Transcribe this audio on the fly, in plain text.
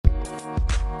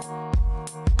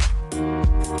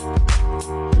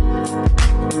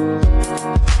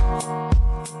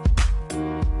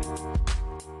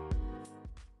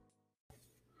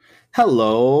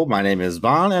Hello, my name is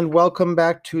Vaughn, and welcome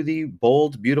back to the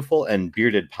Bold, Beautiful, and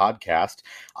Bearded podcast.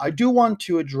 I do want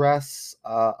to address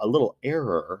a little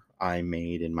error I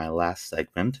made in my last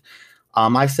segment.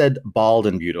 I said bald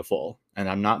and beautiful, and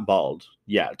I'm not bald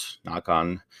yet. Knock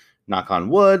on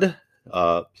wood.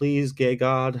 Please, gay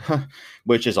God,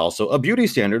 which is also a beauty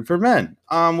standard for men,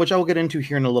 which I will get into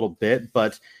here in a little bit.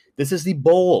 But this is the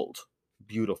bold,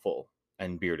 beautiful,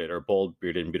 and bearded, or bold,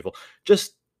 bearded, and beautiful.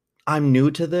 Just I'm new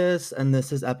to this, and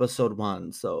this is episode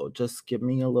one, so just give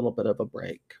me a little bit of a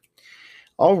break.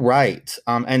 All right.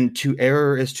 And to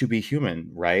error is to be human,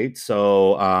 right?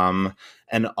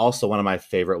 And also one of my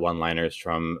favorite one-liners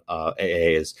from AA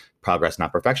is progress,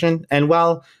 not perfection. And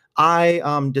while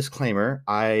disclaimer,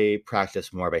 I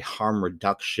practice more of a harm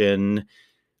reduction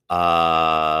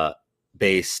uh,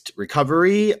 based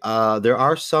recovery. There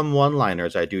are some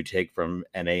one-liners I do take from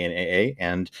NA and AA,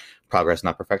 and progress,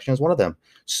 not perfection is one of them.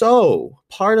 So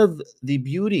part of the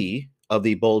beauty of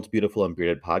the Bold, Beautiful, and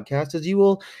Bearded podcast is you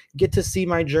will get to see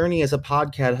my journey as a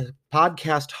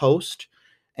podcast host,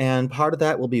 and part of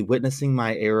that will be witnessing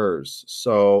my errors.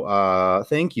 So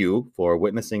thank you for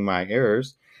witnessing my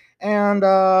errors. And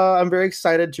I'm very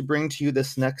excited to bring to you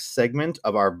this next segment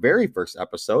of our very first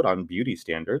episode on beauty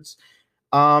standards.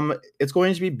 It's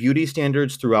going to be beauty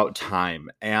standards throughout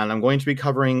time, and I'm going to be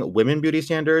covering women beauty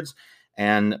standards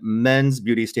and men's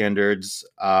beauty standards.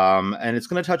 And it's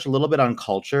going to touch a little bit on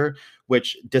culture,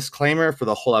 which disclaimer for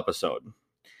the whole episode.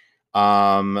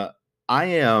 Um, I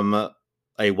am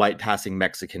a white passing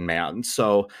Mexican man,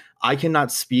 so I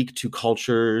cannot speak to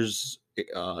cultures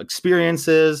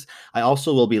experiences. I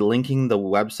also will be linking the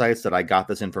websites that I got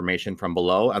this information from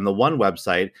below, and the one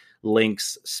website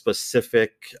links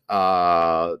specific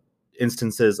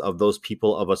instances of those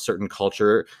people of a certain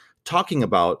culture talking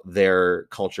about their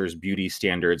culture's beauty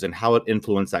standards and how it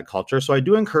influenced that culture. So I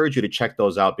do encourage you to check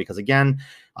those out because, again,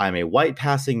 I'm a white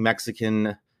passing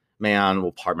Mexican man,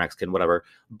 well, part Mexican, whatever,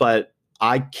 but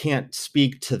I can't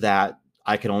speak to that.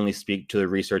 I can only speak to the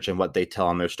research and what they tell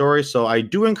on their stories. So I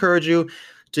do encourage you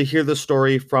to hear the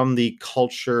story from the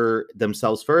culture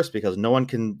themselves first, because no one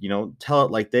can, tell it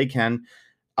like they can.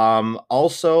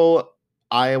 Also,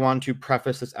 I want to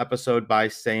preface this episode by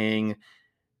saying,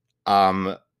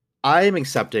 I am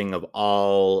accepting of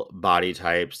all body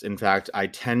types. In fact, I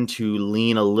tend to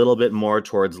lean a little bit more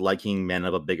towards liking men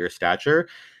of a bigger stature.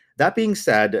 That being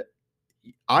said,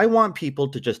 I want people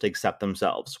to just accept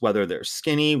themselves, whether they're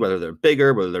skinny, whether they're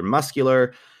bigger, whether they're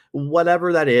muscular,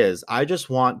 whatever that is. I just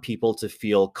want people to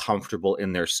feel comfortable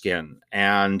in their skin.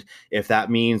 And if that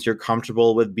means you're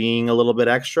comfortable with being a little bit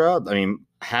extra, I mean,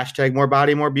 hashtag more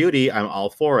body, more beauty, I'm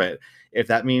all for it. If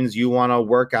that means you want to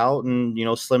work out and,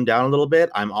 slim down a little bit,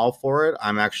 I'm all for it.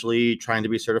 I'm actually trying to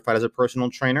be certified as a personal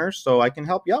trainer, so I can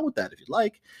help you out with that if you'd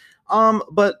like.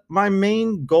 But my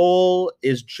main goal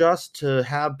is just to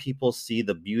have people see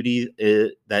the beauty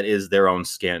that is their own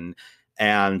skin.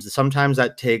 And sometimes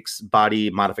that takes body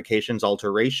modifications,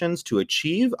 alterations to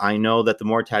achieve. I know that the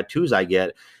more tattoos I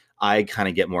get, I kind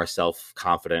of get more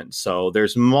self-confident. So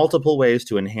there's multiple ways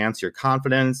to enhance your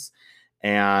confidence.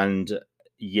 And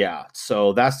yeah,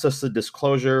 so that's just a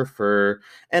disclosure for,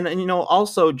 and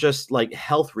also just like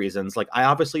health reasons. Like, I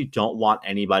obviously don't want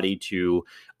anybody to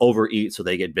overeat so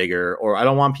they get bigger, or I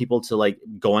don't want people to like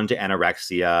go into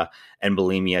anorexia and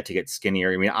bulimia to get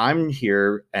skinnier. I mean, I'm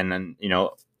here, and then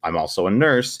I'm also a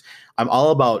nurse. I'm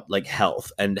all about like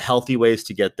health and healthy ways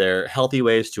to get there, healthy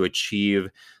ways to achieve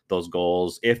those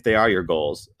goals if they are your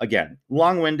goals. Again,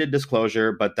 long-winded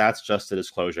disclosure, but that's just a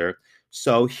disclosure.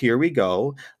 So here we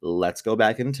go. Let's go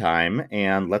back in time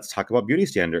and let's talk about beauty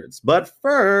standards. But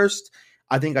first,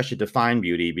 I think I should define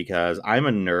beauty because I'm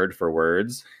a nerd for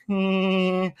words.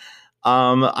 I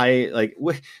like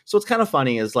so it's kind of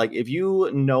funny is like if you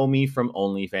know me from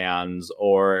OnlyFans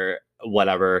or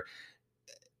whatever,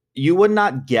 you would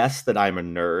not guess that I'm a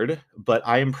nerd, but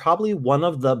I am probably one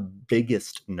of the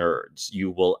biggest nerds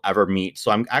you will ever meet. So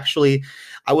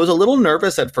I was a little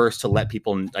nervous at first to let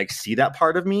people like see that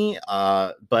part of me.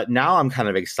 But now I'm kind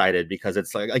of excited because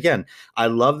it's like, again, I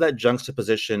love that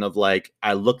juxtaposition of like,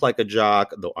 I look like a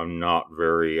jock, though I'm not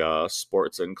very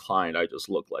sports inclined. I just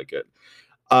look like it.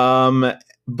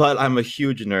 But I'm a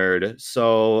huge nerd.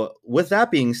 So with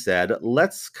that being said,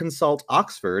 let's consult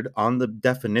Oxford on the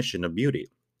definition of beauty.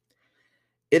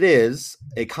 It is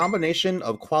a combination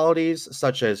of qualities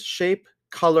such as shape,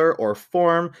 color, or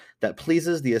form that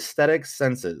pleases the aesthetic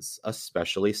senses,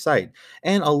 especially sight.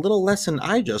 And a little lesson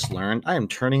I just learned, I am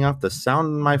turning off the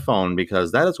sound on my phone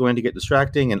because that is going to get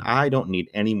distracting and I don't need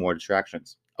any more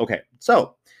distractions. Okay,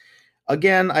 so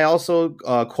again, I also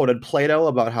quoted Plato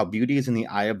about how beauty is in the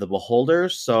eye of the beholder.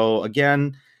 So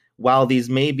again, while these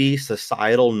may be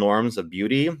societal norms of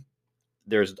beauty,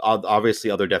 there's obviously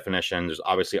other definitions. There's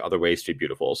obviously other ways to be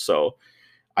beautiful. So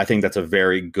I think that's a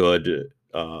very good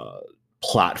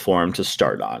platform to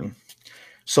start on.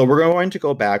 So we're going to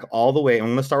go back all the way. I'm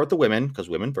going to start with the women because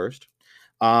women first.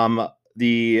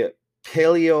 The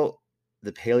paleo,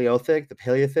 the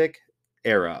Paleolithic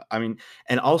era. I mean,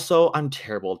 and also I'm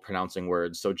terrible at pronouncing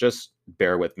words, so just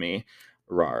bear with me.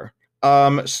 Rar.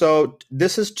 So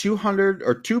this is 200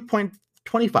 or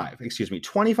 2.25, excuse me,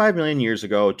 25 million years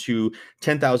ago to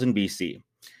 10,000 BC.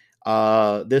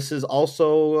 This is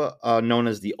also known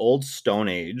as the Old Stone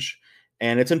Age.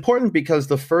 And it's important because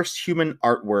the first human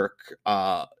artwork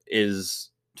is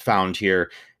found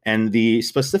here. And the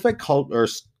specific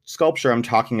sculpture I'm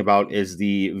talking about is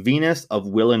the Venus of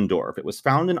Willendorf. It was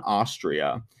found in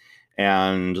Austria.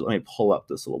 And let me pull up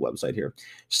this little website here.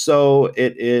 So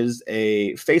it is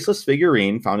a faceless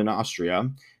figurine found in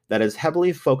Austria that is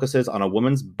heavily focuses on a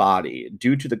woman's body.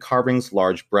 Due to the carving's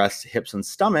large breasts, hips, and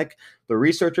stomach, the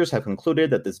researchers have concluded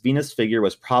that this Venus figure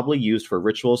was probably used for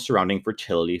rituals surrounding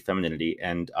fertility, femininity,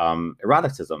 and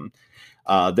eroticism.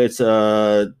 It's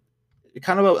a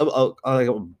kind of like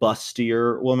a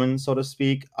bustier woman, so to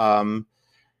speak.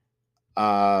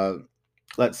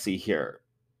 Let's see here.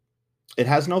 It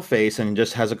has no face and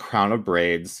just has a crown of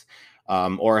braids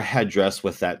or a headdress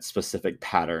with that specific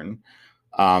pattern.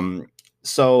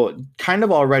 So kind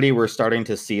of already we're starting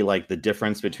to see like the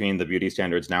difference between the beauty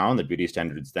standards now and the beauty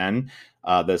standards then.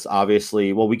 This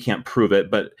obviously, well, we can't prove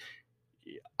it, but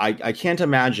I can't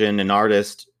imagine an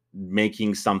artist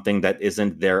making something that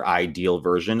isn't their ideal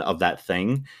version of that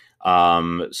thing.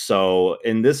 So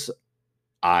in this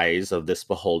eyes of this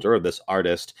beholder, of this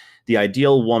artist, the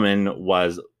ideal woman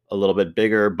was a little bit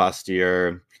bigger,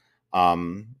 bustier,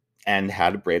 and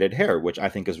had braided hair, which I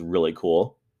think is really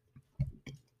cool.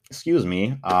 Excuse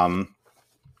me.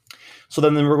 So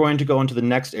then we're going to go into the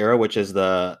next era, which is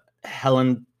the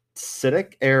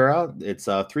Hellenistic era. It's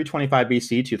 325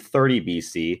 BC to 30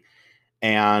 BC.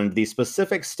 And the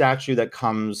specific statue that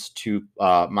comes to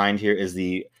mind here is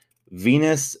the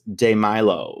Venus de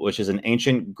Milo, which is an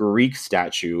ancient Greek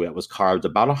statue that was carved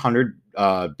about 100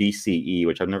 BCE,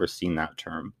 which I've never seen that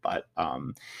term, but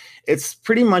it's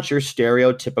pretty much your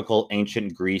stereotypical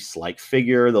ancient Greece-like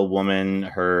figure. The woman,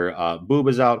 her boob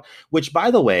is out, which, by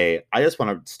the way, I just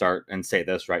want to start and say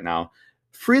this right now.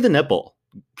 Free the nipple,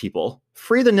 people.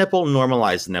 Free the nipple,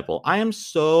 normalize the nipple. I am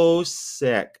so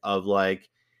sick of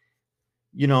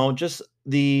just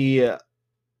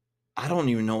I don't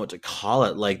even know what to call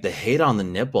it, like the hate on the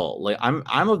nipple. Like I'm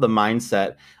of the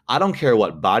mindset, I don't care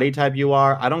what body type you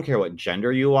are, I don't care what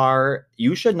gender you are,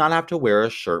 you should not have to wear a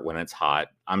shirt when it's hot.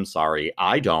 I'm sorry,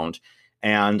 I don't.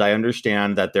 And I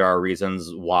understand that there are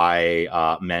reasons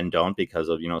why men don't because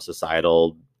of,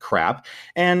 societal crap.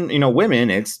 And, women,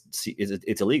 it's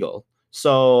illegal.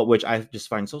 So, which I just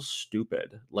find so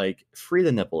stupid. Like, free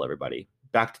the nipple, everybody.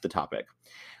 Back to the topic.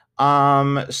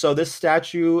 So this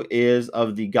statue is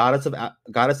of the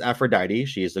goddess Aphrodite.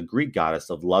 She is a Greek goddess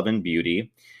of love and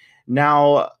beauty.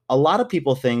 Now, a lot of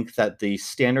people think that the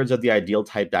standards of the ideal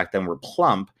type back then were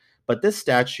plump, but this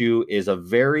statue is a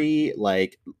very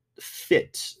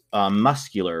fit,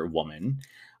 muscular woman.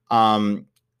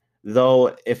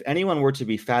 Though if anyone were to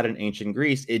be fat in ancient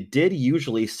Greece, it did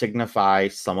usually signify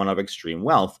someone of extreme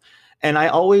wealth. And I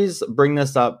always bring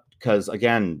this up because,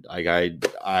 again, I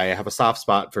have a soft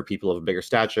spot for people of a bigger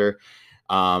stature.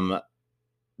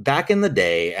 Back in the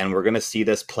day, and we're going to see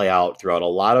this play out throughout a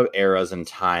lot of eras in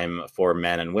time for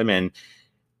men and women,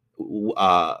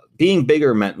 being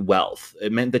bigger meant wealth.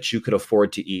 It meant that you could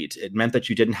afford to eat. It meant that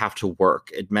you didn't have to work.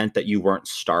 It meant that you weren't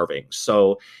starving.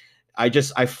 So I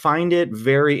find it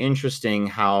very interesting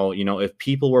how, if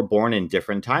people were born in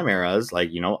different time eras,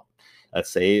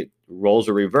 let's say roles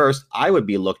are reversed, I would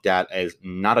be looked at as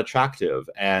not attractive.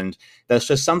 And that's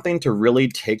just something to really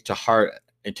take to heart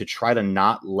and to try to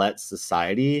not let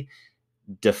society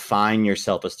define your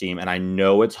self-esteem. And I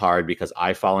know it's hard because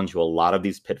I fall into a lot of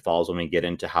these pitfalls when we get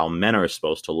into how men are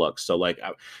supposed to look. So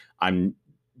I'm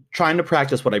trying to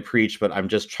practice what I preach, but I'm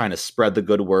just trying to spread the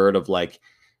good word of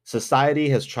society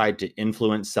has tried to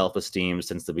influence self-esteem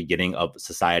since the beginning of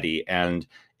society, and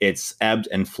it's ebbed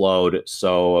and flowed.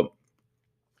 So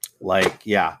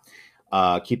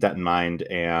keep that in mind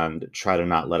and try to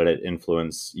not let it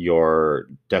influence your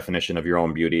definition of your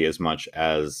own beauty as much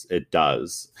as it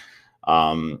does.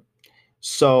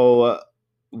 So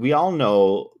we all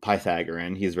know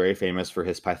Pythagorean. He's very famous for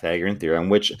his Pythagorean theorem,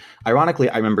 which ironically,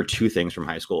 I remember two things from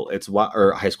high school. It's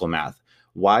high school math.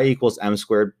 Y equals m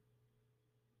squared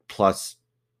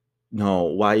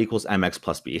y equals mx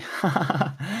plus b.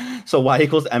 So y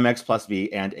equals mx plus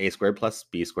b and a squared plus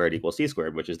b squared equals c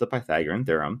squared, which is the Pythagorean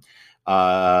theorem.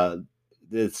 Uh,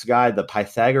 this guy, the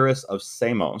Pythagoras of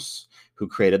Samos, who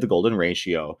created the golden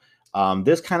ratio,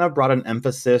 this kind of brought an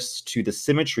emphasis to the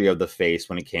symmetry of the face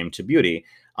when it came to beauty,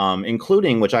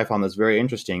 including, which I found this very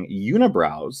interesting,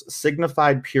 unibrows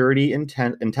signified purity,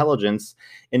 intelligence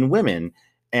in women,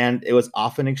 and it was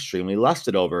often extremely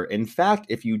lusted over. In fact,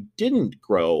 if you didn't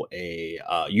grow a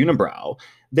unibrow,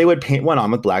 they would paint one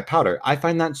on with black powder. I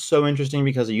find that so interesting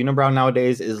because a unibrow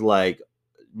nowadays is like,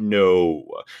 no.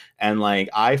 And like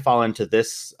I fall into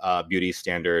this beauty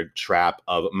standard trap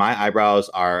of my eyebrows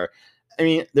are, I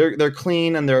mean, they're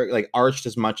clean and they're like arched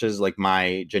as much as like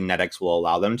my genetics will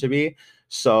allow them to be.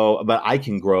 So, but I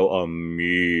can grow a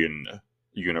mean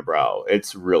unibrow.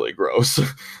 It's really gross.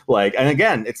 Like, and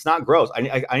again, it's not gross. I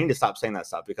need to stop saying that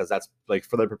stuff because that's like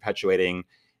further perpetuating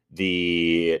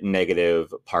the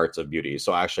negative parts of beauty.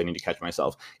 So I actually need to catch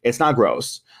myself. It's not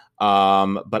gross,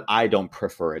 but I don't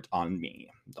prefer it on me.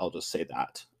 I'll just say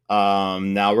that.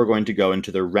 Now we're going to go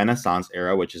into the Renaissance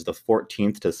era, which is the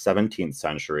 14th to 17th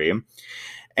century.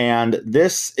 And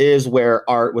this is where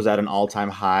art was at an all-time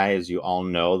high, as you all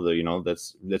know.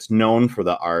 That's known for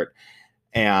the art.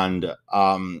 And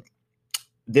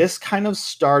this kind of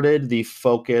started the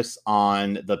focus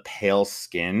on the pale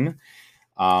skin,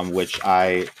 which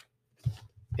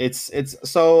it's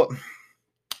so,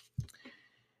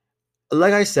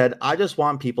 like I said, I just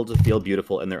want people to feel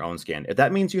beautiful in their own skin. If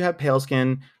that means you have pale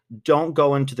skin, don't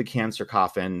go into the cancer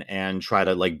coffin and try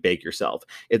to like bake yourself.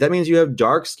 If that means you have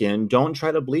dark skin, don't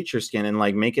try to bleach your skin and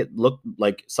like make it look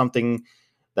like something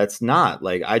that's not.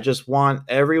 Like, I just want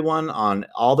everyone on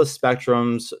all the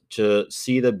spectrums to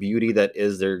see the beauty that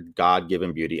is their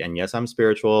God-given beauty. And yes, I'm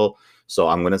spiritual, so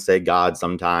I'm going to say God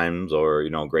sometimes, or,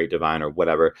 great divine or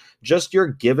whatever. Just your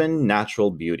given natural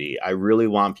beauty. I really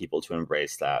want people to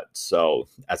embrace that. So,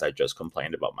 as I just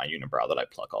complained about my unibrow that I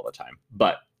pluck all the time.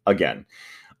 But again,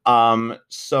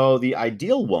 so the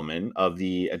ideal woman of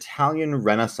the Italian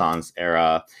Renaissance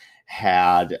era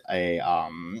had a,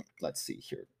 let's see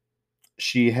here.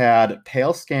 She had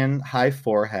pale skin, high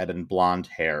forehead, and blonde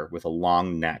hair with a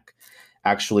long neck.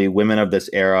 Actually, women of this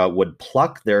era would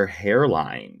pluck their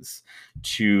hairlines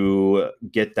to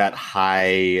get that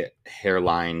high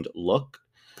hairlined look,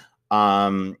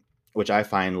 which I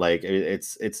find like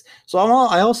it's. So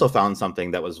I also found something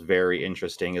that was very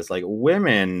interesting is like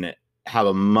women have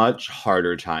a much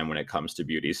harder time when it comes to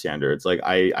beauty standards. Like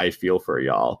I feel for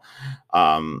y'all.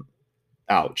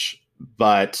 Ouch.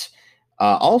 But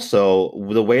also,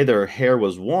 the way their hair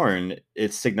was worn,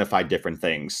 it signified different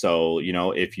things. So,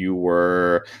 if you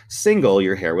were single,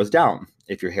 your hair was down.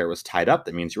 If your hair was tied up,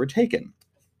 that means you were taken.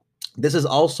 This is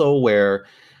also where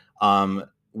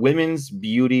women's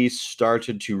beauty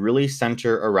started to really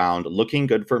center around looking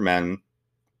good for men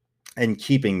and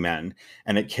keeping men,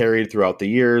 and it carried throughout the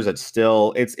years.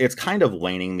 It's kind of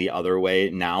waning the other way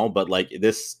now, but like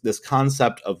this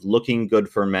concept of looking good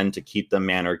for men to keep the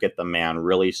man or get the man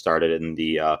really started in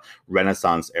the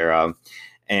Renaissance era,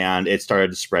 and it started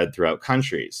to spread throughout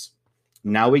countries.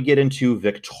 Now we get into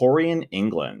Victorian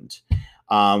England,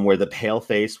 where the pale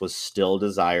face was still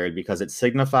desired because it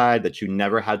signified that you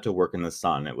never had to work in the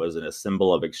sun. It was a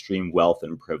symbol of extreme wealth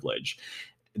and privilege.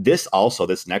 This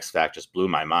next fact just blew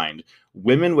my mind.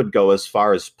 Women would go as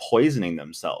far as poisoning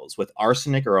themselves with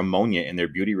arsenic or ammonia in their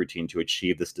beauty routine to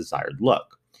achieve this desired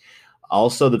look.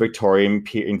 Also, the Victorian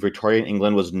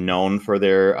England was known for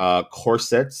their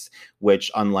corsets,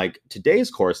 which, unlike today's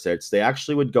corsets, they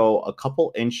actually would go a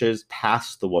couple inches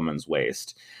past the woman's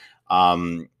waist.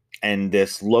 And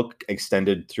this look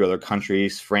extended through other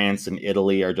countries. France and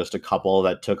Italy are just a couple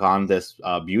that took on this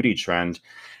beauty trend.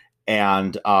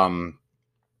 And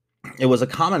it was a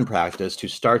common practice to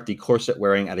start the corset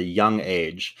wearing at a young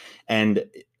age, and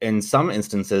in some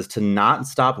instances to not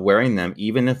stop wearing them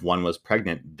even if one was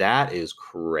pregnant. That is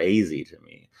crazy to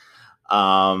me.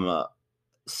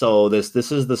 So this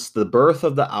is the birth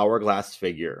of the hourglass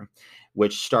figure,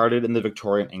 which started in the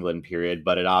Victorian England period,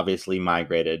 but it obviously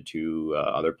migrated to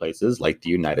other places like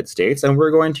the United States. And we're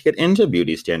going to get into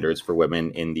beauty standards for women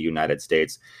in the United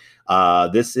States.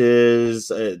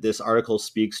 This article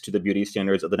speaks to the beauty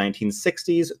standards of the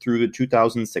 1960s through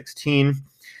 2016.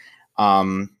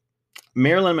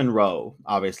 Marilyn Monroe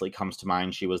obviously comes to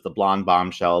mind. She was the blonde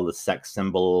bombshell, the sex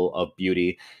symbol of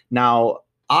beauty. Now,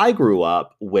 I grew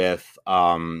up with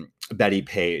Betty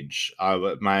Page.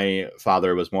 My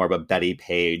father was more of a Betty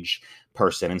Page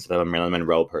person instead of a Marilyn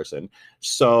Monroe person.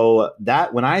 So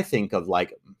that when I think of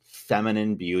like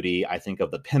feminine beauty, I think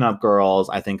of the pinup girls.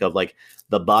 I think of like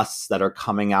the busts that are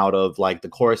coming out of like the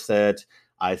corset.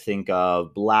 I think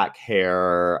of black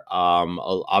hair,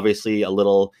 obviously a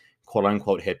little quote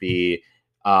unquote hippie,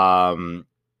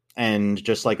 and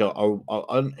just like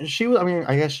she was. I mean,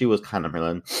 I guess she was kind of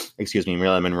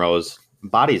Marilyn Monroe's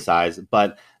body size,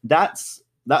 but that's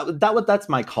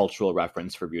my cultural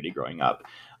reference for beauty growing up.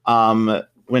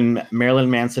 When Marilyn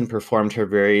Manson performed her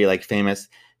very like famous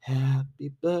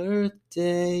 "Happy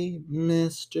Birthday,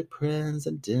 Mr.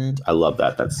 President." I love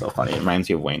that. That's so funny. It reminds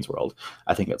me of Wayne's World.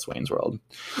 I think it's Wayne's World.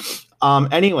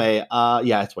 Anyway,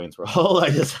 yeah, it's Wayne's World. I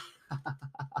just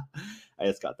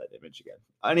got that image again.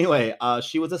 Anyway,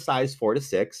 she was a size 4 to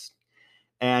 6,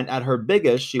 and at her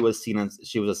biggest, she was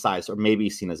a size, or maybe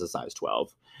seen as a size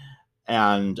 12.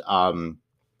 And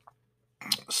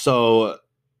so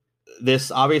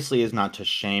this obviously is not to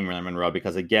shame Marilyn Monroe,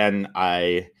 because again,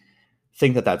 I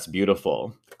think that that's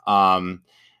beautiful.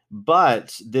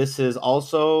 But this is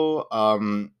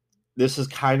also this is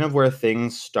kind of where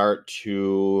things start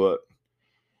to.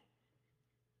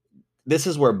 This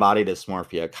is where body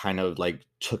dysmorphia kind of like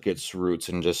took its roots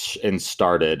and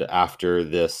started after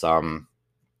this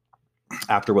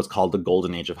after what's called the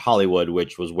golden age of Hollywood,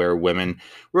 which was where women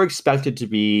were expected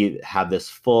to have this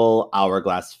full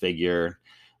hourglass figure.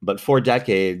 But for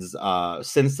decades,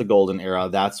 since the golden era,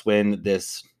 that's when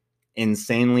this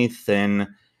insanely thin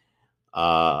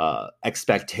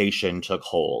expectation took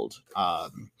hold.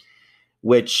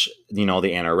 Which, the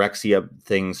anorexia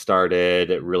thing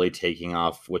started really taking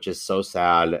off, which is so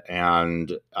sad.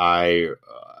 And I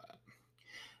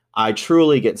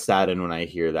truly get saddened when I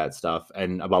hear that stuff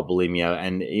and about bulimia.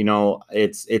 And,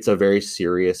 it's a very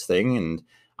serious thing, and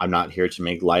I'm not here to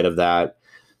make light of that.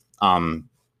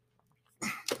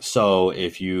 So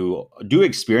if you do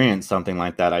experience something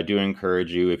like that, I do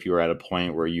encourage you, if you're at a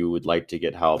point where you would like to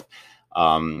get help,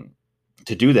 to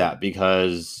do that,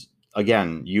 because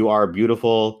again, you are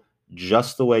beautiful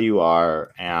just the way you are,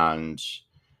 and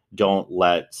don't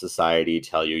let society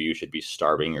tell you should be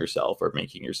starving yourself or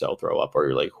making yourself throw up,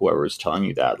 or like whoever's telling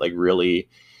you that. Like, really,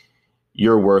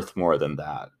 you're worth more than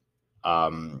that.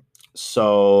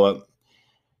 So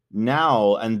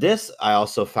now, and this I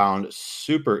also found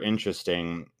super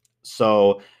interesting.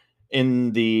 So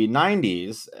in the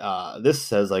 90s, this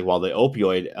says like while the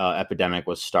opioid epidemic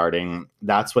was starting,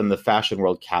 that's when the fashion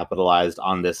world capitalized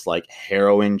on this like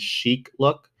heroin chic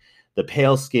look. The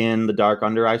pale skin, the dark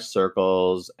under eye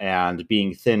circles, and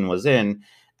being thin was in.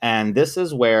 And this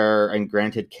is where, and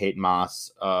granted, Kate Moss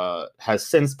has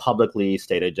since publicly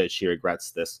stated that she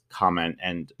regrets this comment,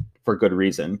 and for good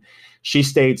reason. She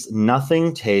states,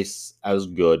 "Nothing tastes as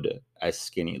good as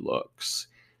skinny looks."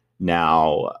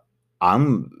 Now,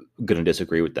 I'm going to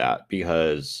disagree with that,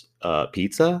 because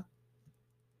pizza,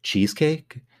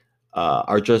 cheesecake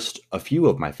are just a few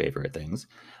of my favorite things.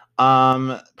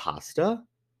 Pasta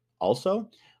also.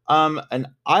 And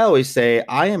I always say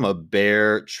I am a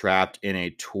bear trapped in a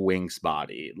twink's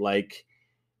body. Like,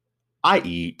 I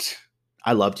eat.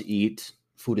 I love to eat.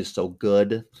 Food is so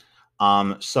good.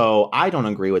 So I don't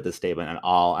agree with this statement at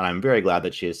all. And I'm very glad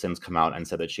that she has since come out and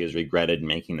said that she has regretted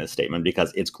making this statement,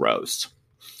 because it's gross.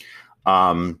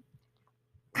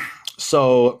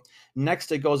 So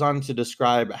next, it goes on to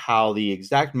describe how the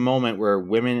exact moment where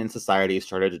women in society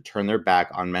started to turn their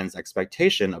back on men's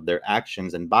expectation of their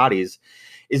actions and bodies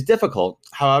is difficult.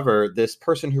 However, this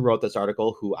person who wrote this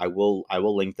article, who I will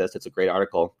link this, it's a great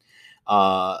article,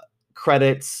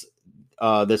 credits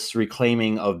this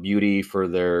reclaiming of beauty for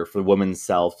women's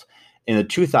self in the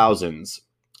 2000s.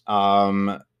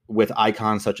 With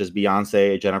icons such as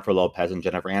Beyonce, Jennifer Lopez, and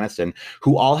Jennifer Aniston,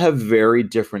 who all have very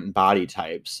different body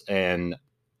types and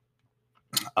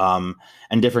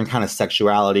different kind of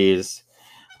sexualities.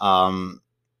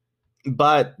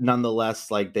 But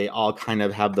nonetheless, like, they all kind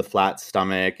of have the flat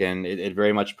stomach, and it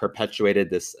very much perpetuated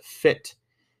this fit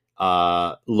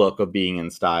look of being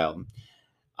in style.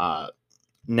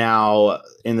 Now,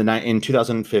 in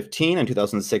 2015 and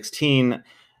 2016,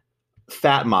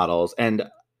 fat models, and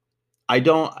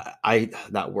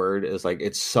that word is like,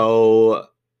 it's so,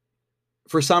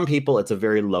 for some people, it's a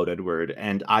very loaded word,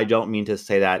 and I don't mean to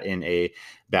say that in a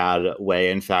bad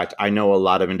way. In fact, I know a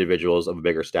lot of individuals of a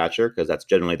bigger stature, because that's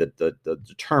generally the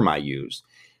term I use,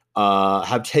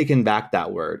 have taken back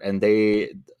that word. And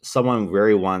someone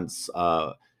very once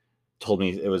told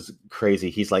me, it was crazy.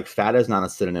 He's like, "Fat is not a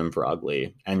synonym for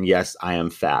ugly. And yes, I am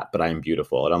fat, but I am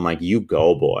beautiful." And I'm like, "You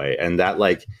go, boy." And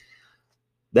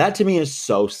that to me is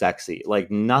so sexy. Like,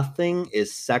 nothing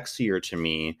is sexier to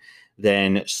me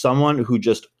than someone who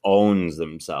just owns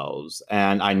themselves.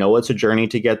 And I know it's a journey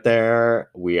to get there.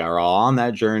 We are all on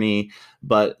that journey.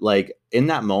 But like in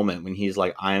that moment when he's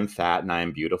like, I am fat and I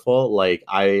am beautiful, like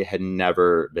I had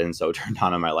never been so turned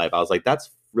on in my life. I was like,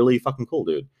 that's really fucking cool,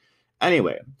 dude.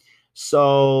 Anyway,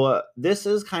 so this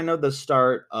is kind of the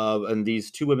start of, and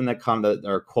these two women that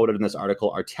are quoted in this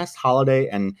article are Tess Holliday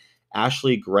and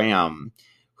Ashley Graham,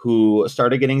 who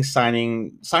started getting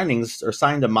signings or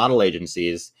signed to model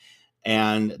agencies.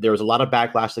 And there was a lot of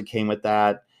backlash that came with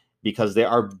that because they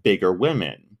are bigger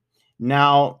women.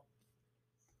 Now,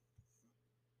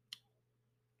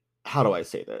 how do I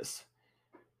say this?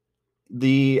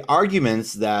 The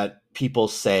arguments that people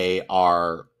say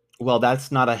are, well,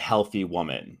 that's not a healthy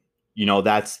woman.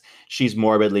 She's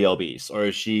morbidly obese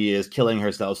or she is killing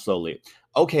herself slowly.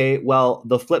 Okay, well,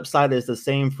 the flip side is the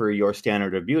same for your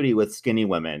standard of beauty with skinny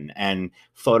women and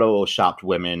photoshopped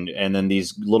women. And then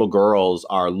these little girls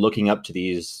are looking up to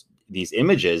these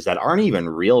images that aren't even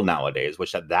real nowadays,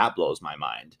 which that blows my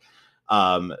mind.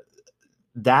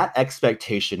 That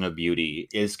expectation of beauty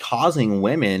is causing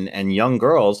women and young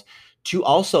girls to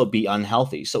also be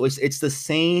unhealthy. So it's the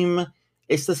same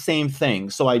thing.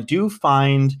 So I do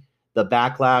find the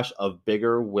backlash of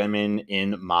bigger women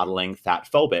in modeling fat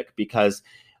phobic because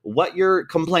what you're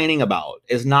complaining about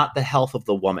is not the health of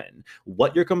the woman.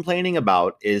 What you're complaining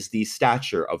about is the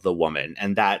stature of the woman.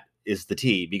 And that is the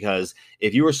tea, because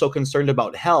if you were so concerned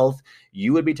about health,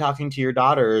 you would be talking to your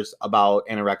daughters about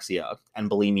anorexia and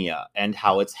bulimia and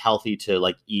how it's healthy to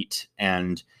like eat,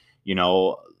 and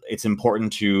it's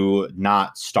important to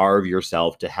not starve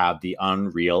yourself to have the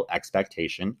unreal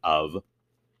expectation of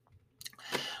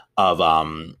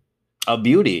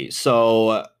beauty.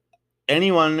 So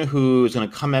anyone who's going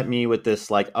to come at me with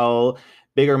this like, oh,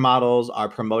 bigger models are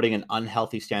promoting an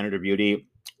unhealthy standard of beauty,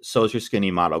 so is your skinny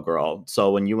model girl.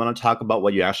 So when you want to talk about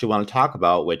what you actually want to talk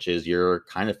about, which is you're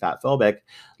kind of fat phobic,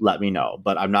 let me know.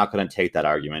 But I'm not going to take that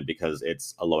argument because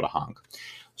it's a load of honk.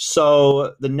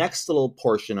 So the next little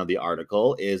portion of the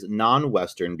article is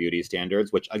non-Western beauty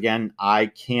standards, which again, I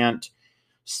can't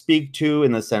speak to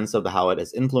in the sense of how it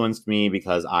has influenced me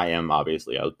because I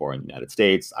was born in the United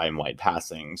States. I'm white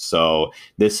passing. So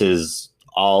this is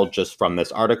all just from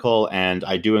this article. And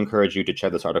I do encourage you to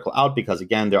check this article out because,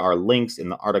 again, there are links in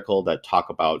the article that talk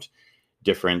about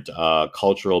different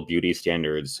cultural beauty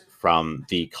standards from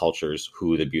the cultures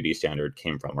who the beauty standard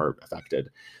came from or affected.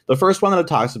 The first one that it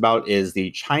talks about is the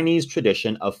Chinese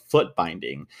tradition of foot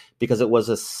binding, because it was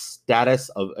a status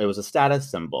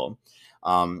symbol.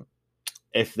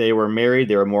 If they were married,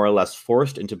 they were more or less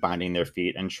forced into binding their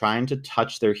feet and trying to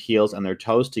touch their heels and their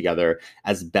toes together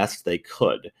as best they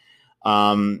could.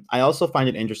 I also find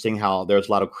it interesting how there's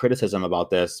a lot of criticism about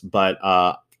this, but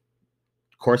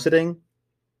corseting,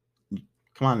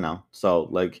 come on now.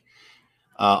 So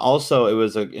also it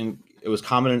was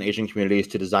common in Asian communities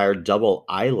to desire double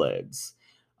eyelids.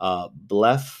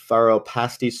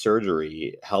 Blepharoplasty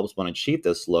surgery helps one achieve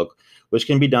this look, which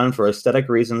can be done for aesthetic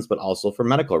reasons, but also for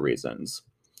medical reasons.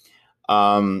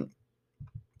 Also,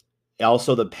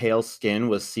 the pale skin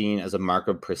was seen as a mark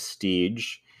of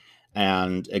prestige.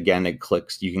 And again,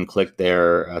 you can click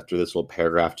there after this little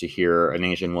paragraph to hear an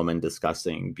Asian woman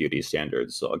discussing beauty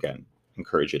standards. So again,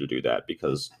 encourage you to do that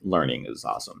because learning is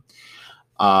awesome.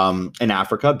 In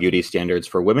Africa, beauty standards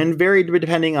for women varied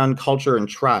depending on culture and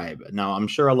tribe. Now, I'm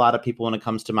sure a lot of people, when it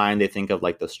comes to mind, they think of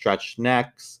like the stretched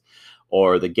necks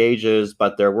or the gauges,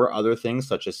 but there were other things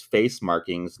such as face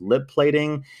markings, lip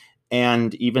plating,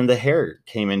 and even the hair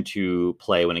came into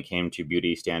play when it came to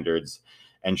beauty standards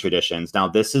and traditions. Now,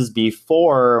 this is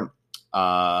before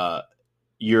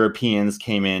Europeans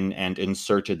came in and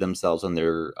inserted themselves and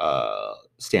their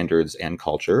standards and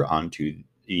culture onto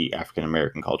the African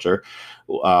American culture,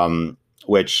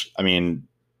 which, I mean,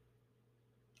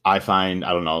 I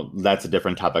don't know, that's a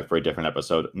different topic for a different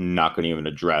episode. Not going to even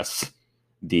address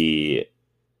the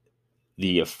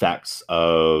effects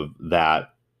of that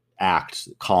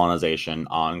colonization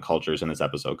on cultures in this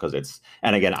episode, because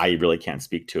and again, I really can't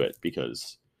speak to it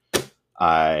because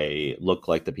I look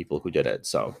like the people who did it.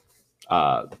 So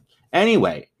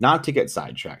anyway, not to get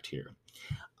sidetracked here.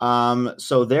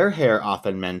 So their hair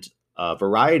often meant a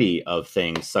variety of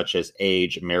things such as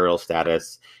age, marital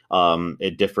status.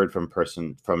 It differed from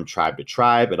tribe to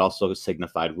tribe. It also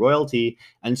signified royalty,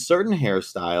 and certain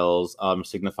hairstyles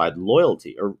signified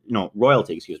royalty.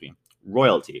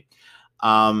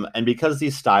 And because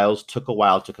these styles took a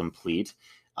while to complete,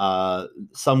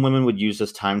 some women would use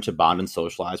this time to bond and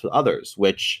socialize with others,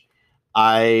 which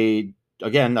I've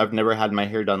never had my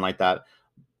hair done like that.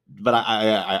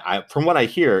 but from what I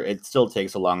hear, it still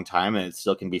takes a long time, and it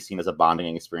still can be seen as a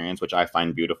bonding experience, which I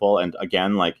find beautiful. And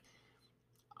again, like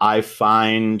I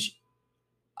find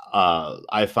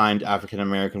I find African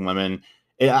American women.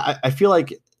 I feel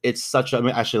like it's such a. I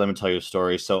mean, actually, let me tell you a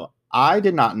story. So I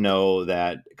did not know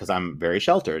that because I'm very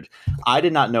sheltered. I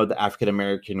did not know that African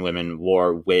American women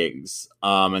wore wigs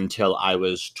until I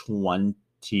was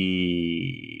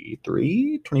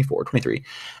 23, 24, 23.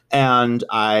 And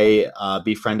I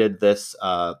befriended this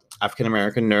African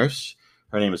American nurse.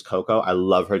 Her name is Coco. I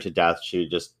love her to death.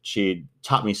 She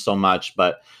taught me so much.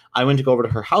 But I went to go over to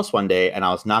her house one day, and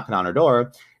I was knocking on her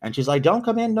door, and she's like, "Don't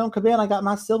come in, don't come in. I got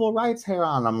my civil rights hair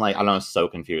on." I'm like, I was so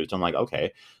confused. I'm like,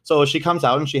 okay. So she comes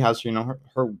out and she has,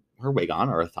 her wig on,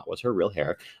 or I thought was her real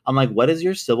hair. I'm like, "What is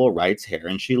your civil rights hair?"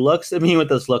 And she looks at me with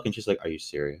this look, and she's like, "Are you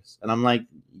serious?" And I'm like,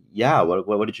 "Yeah.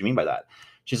 What did you mean by that?"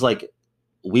 She's like,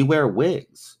 "We wear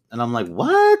wigs." And I'm like,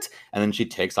 "What?" And then she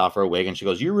takes off her wig and she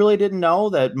goes, "You really didn't know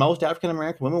that most African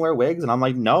American women wear wigs?" And I'm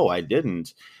like, "No, I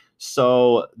didn't."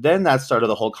 So then that started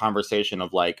the whole conversation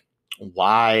of like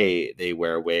why they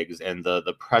wear wigs and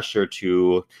the pressure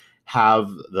to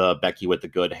have the Becky with the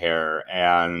good hair.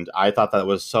 And I thought that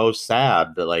was so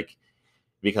sad that like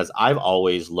because I've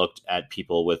always looked at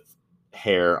people with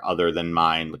hair other than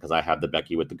mine because I have the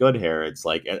Becky with the good hair. It's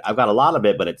like I've got a lot of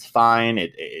it, but it's fine.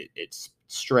 It's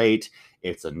straight.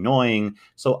 It's annoying.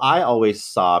 So I always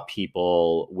saw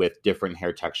people with different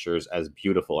hair textures as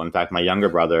beautiful. In fact, my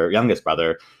youngest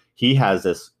brother, he has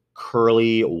this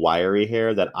curly, wiry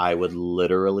hair that I would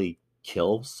literally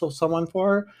kill someone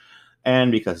for.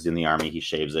 And because he's in the army, he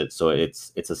shaves it, so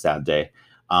it's a sad day.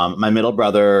 My middle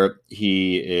brother,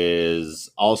 he is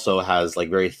also has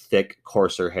like very thick,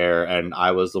 coarser hair, and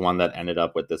I was the one that ended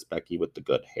up with this Becky with the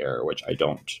good hair, which I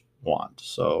don't want.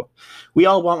 So we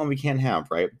all want what we can't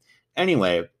have, right?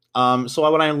 Anyway,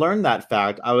 so when I learned that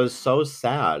fact, I was so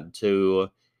sad to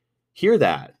hear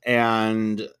that.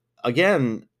 And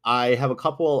again, I have a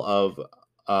couple of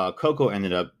Coco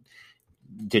ended up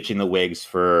ditching the wigs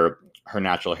for her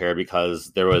natural hair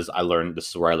because this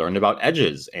is where I learned about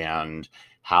edges and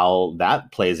how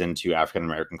that plays into African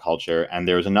American culture. And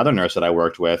there was another nurse that I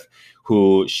worked with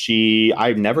who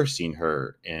I've never seen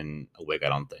her in a wig, I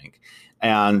don't think.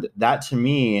 And that to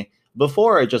me,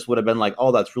 before it just would have been like,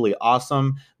 oh, that's really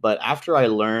awesome. But after I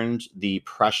learned the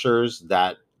pressures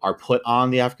that are put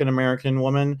on the African American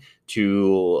woman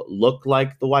to look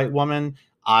like the white woman,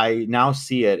 I now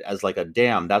see it as like a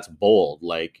damn, that's bold.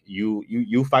 Like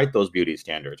you fight those beauty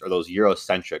standards or those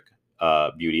Eurocentric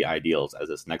beauty ideals, as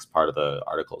this next part of the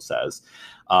article says,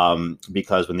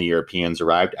 because when the Europeans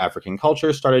arrived, African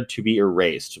culture started to be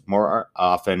erased more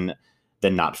often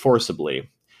than not forcibly.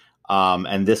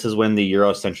 And this is when the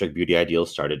Eurocentric beauty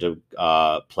ideals started to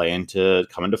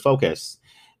come into focus.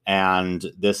 And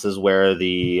this is where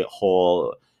the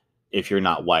whole if you're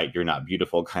not white, you're not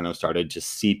beautiful kind of started to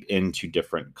seep into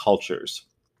different cultures.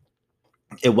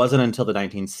 It wasn't until the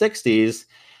 1960s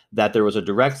that there was a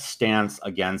direct stance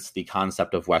against the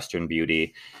concept of Western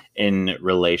beauty in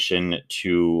relation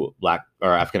to Black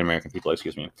or African American people,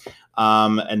 excuse me.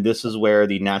 And this is where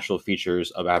the natural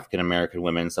features of African American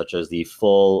women, such as the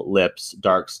full lips,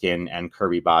 dark skin, and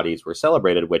curvy bodies, were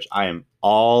celebrated, which I am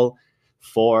all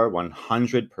for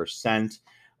 100%.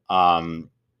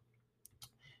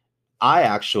 I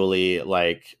actually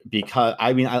like because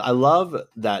I love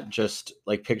that just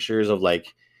like pictures of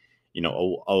like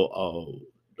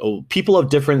people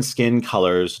of different skin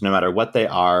colors, no matter what they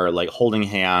are, like holding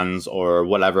hands or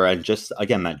whatever, and just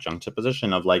again that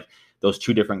juxtaposition of like those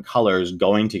two different colors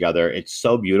going together. It's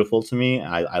so beautiful to me.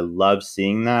 I love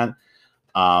seeing that.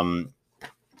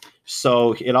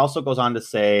 So it also goes on to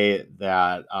say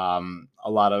that and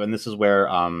this is where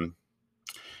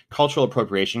cultural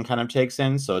appropriation kind of takes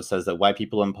in. So it says that white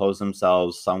people impose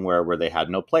themselves somewhere where they had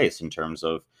no place in terms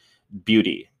of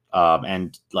beauty,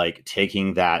 and like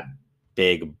taking that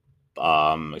big,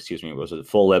 was it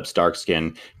full lips, dark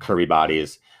skin, curvy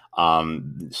bodies.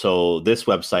 So this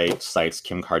website cites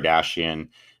Kim Kardashian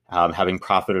having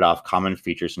profited off common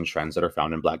features and trends that are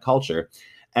found in Black culture.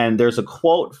 And there's a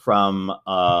quote from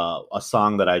a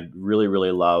song that I really,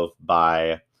 really love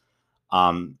by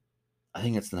I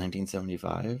think it's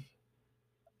 1975.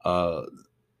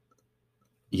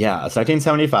 Yeah, it's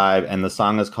 1975, and the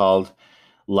song is called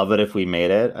 "Love It If We Made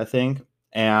It," I think.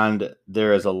 And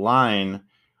there is a line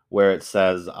where it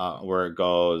says, where it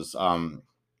goes.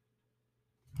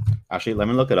 Actually, let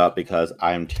me look it up because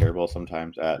I am terrible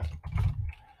sometimes at.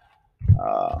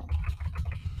 Uh,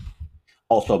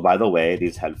 Also, by the way,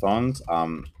 these headphones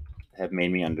have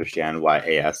made me understand why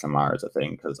ASMR is a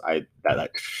thing because I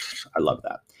love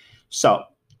that. So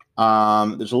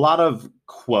There's a lot of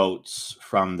quotes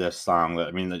from this song.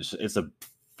 I mean, it's a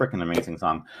freaking amazing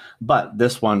song. But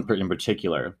this one in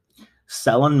particular,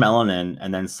 selling melanin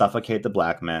and then suffocate the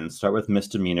black men. Start with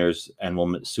misdemeanors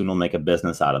and soon we'll make a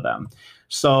business out of them.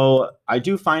 So I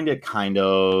do find it kind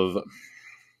of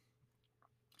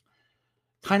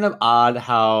odd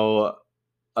how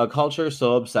a culture is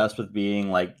so obsessed with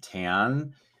being like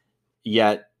tan,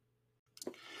 yet.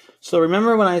 So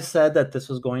remember when I said that this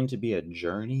was going to be a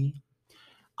journey?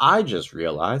 I just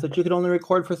realized that you could only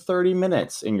record for 30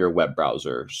 minutes in your web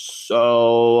browser.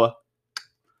 So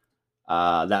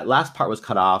that last part was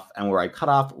cut off. And where I cut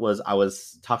off was I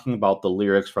was talking about the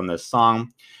lyrics from this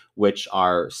song, which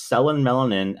are selling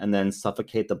melanin and then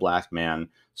suffocate the black man.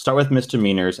 Start with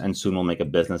misdemeanors and soon we'll make a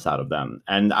business out of them.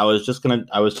 And I was just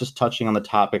touching on the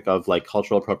topic of like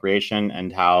cultural appropriation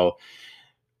and how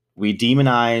we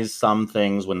demonize some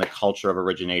things when the culture of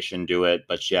origination do it,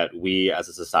 but yet we as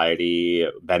a society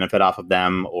benefit off of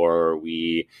them, or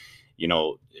we,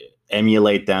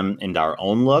 emulate them into our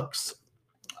own looks.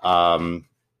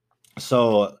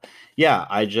 So yeah,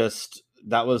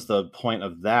 that was the point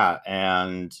of that.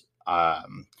 And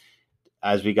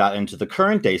as we got into the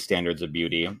current day standards of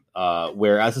beauty,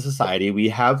 where as a society, we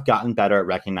have gotten better at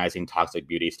recognizing toxic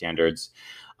beauty standards.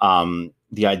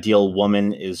 The ideal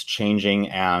woman is changing,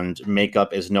 and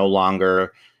makeup is no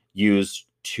longer used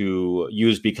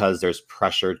because there's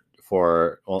pressure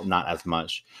not as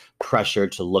much pressure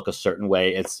to look a certain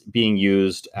way. It's being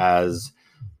used as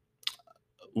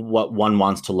what one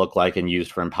wants to look like and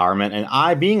used for empowerment. And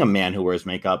I, being a man who wears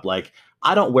makeup, like,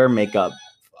 I don't wear makeup.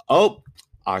 Oh,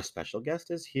 our special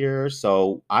guest is here.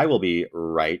 So I will be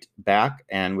right back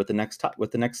and with the next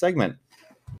segment.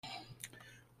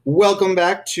 Welcome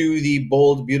back to the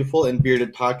Bold, Beautiful, and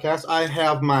Bearded podcast. I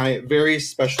have my very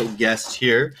special guest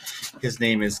here. His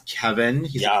name is Kevin.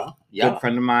 He's a good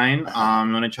friend of mine.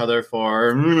 Known each other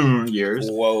for years.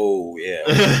 Whoa, yeah.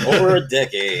 Over a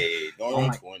decade.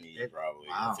 Going on 20, probably.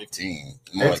 Wow. 15.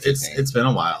 It's been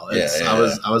a while.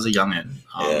 I was a youngin'.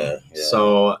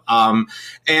 So,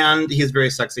 and he's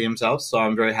very sexy himself, so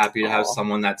I'm very happy to have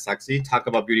someone that's sexy talk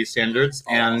about beauty standards.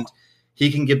 And he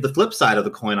can give the flip side of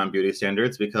the coin on beauty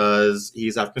standards because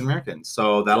he's African American.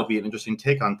 So that'll be an interesting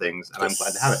take on things, and I'm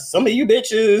glad to have it. Some of you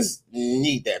bitches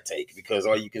need that take because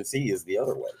all you can see is the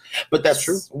other way. But that's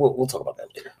true. We'll talk about that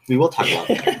later. We will talk about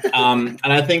that. And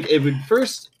I think it would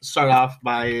first start off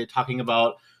by talking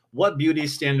about what beauty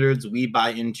standards we buy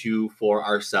into for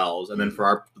ourselves, and then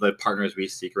for the partners we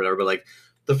seek or whatever. But like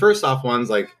the first off ones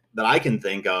like that I can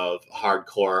think of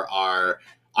hardcore are,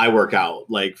 I work out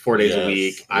like 4 days a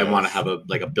week. Yes. I want to have a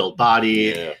built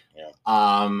body. Yeah.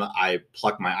 I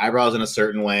pluck my eyebrows in a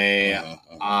certain way.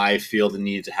 I feel the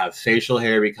need to have facial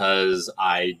hair because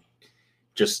I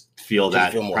just feel that.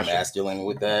 You feel more pressure. Masculine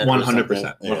with that?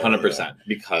 100%. 100%.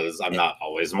 Because I'm not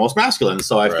always the most masculine.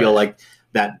 So I feel like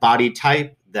that body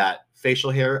type, that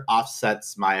facial hair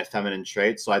offsets my feminine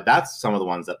traits. So that's some of the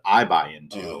ones that I buy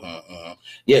into.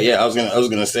 Yeah. I was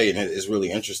gonna say, it's really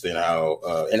interesting how,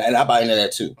 and I buy into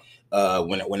that too.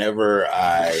 Whenever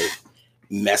I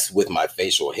mess with my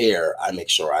facial hair, I make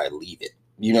sure I leave it.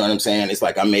 You know what I'm saying? It's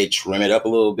like I may trim it up a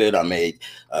little bit, I may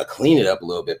clean it up a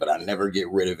little bit, but I never get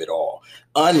rid of it all,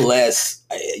 unless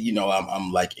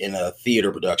I'm like in a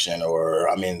theater production or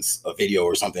I'm in a video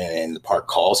or something, and the part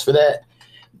calls for that.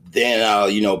 Then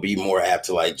I'll, be more apt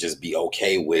to like just be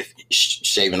okay with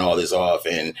shaving all this off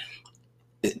and,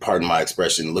 pardon my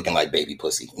expression, looking like baby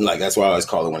pussy. Like that's why I always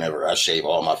call it whenever I shave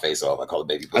all my face off. I call it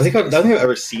baby pussy. I don't think I've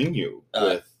ever seen you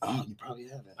with. You probably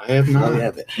haven't. I have not. Probably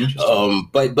haven't.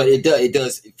 But it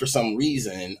does for some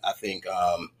reason. I think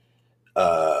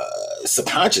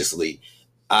subconsciously,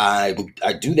 I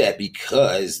do that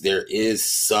because there is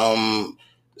some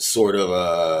sort of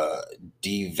a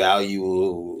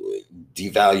devaluation.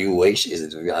 Is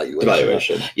it devaluation?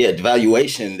 Devaluation. Yeah,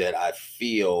 devaluation that I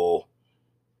feel,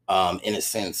 in a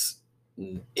sense,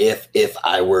 if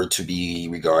I were to be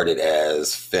regarded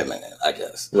as feminine, I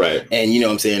guess. Right. And you know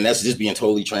what I'm saying? That's just being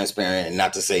totally transparent, and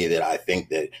not to say that I think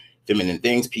that feminine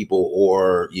things people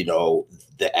or,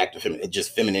 the act of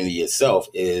just femininity itself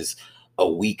is a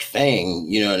weak thing.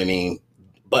 You know what I mean?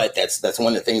 But that's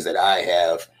one of the things that I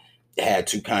have had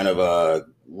to kind of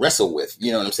wrestle with,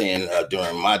 you know what I'm saying,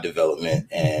 during my development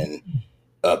and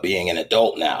being an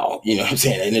adult now, you know what I'm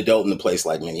saying, an adult in a place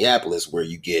like Minneapolis where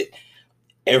you get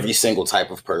every single type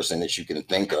of person that you can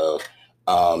think of,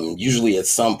 usually at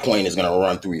some point is going to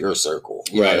run through your circle.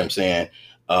 You know what I'm saying?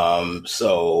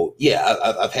 So yeah,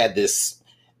 I've had this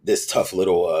tough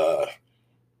little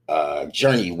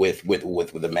journey with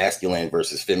the masculine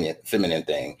versus feminine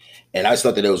thing. And I just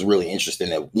thought that it was really interesting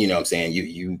that, you know what I'm saying,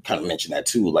 you kind of mentioned that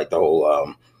too, like the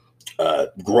whole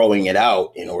growing it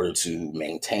out in order to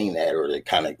maintain that or to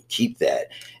kind of keep that.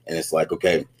 And it's like,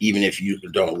 okay, even if you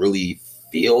don't really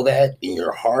feel that in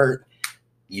your heart,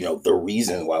 you know, the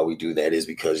reason why we do that is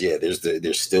because, yeah,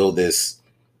 there's still this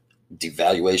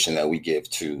devaluation that we give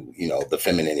to, you know, the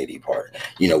femininity part.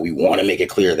 You know, we want to make it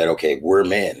clear that, okay, we're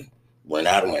men, we're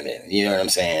not women. You know what I'm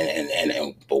saying?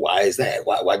 And but why is that?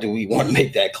 Why do we want to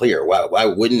make that clear? Why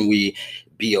wouldn't we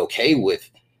be okay with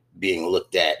being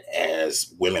looked at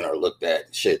as women are looked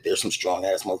at? Shit, there's some strong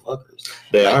ass motherfuckers.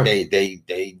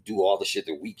 They do all the shit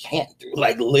that we can't do,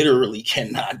 like literally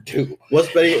cannot do.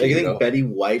 What's Betty? I think Betty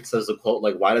White says a quote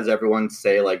like, "Why does everyone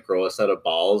say like grow a set of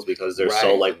balls because they're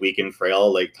so like weak and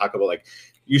frail? Like talk about like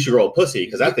you should grow a pussy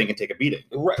because that thing can take a beating."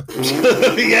 Right?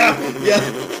 yeah.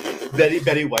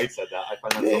 Betty White said that. I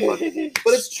find that so funny.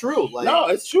 But it's true. Like, no,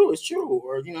 it's true. It's true.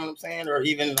 Or you know what I'm saying? Or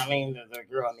even, I mean, the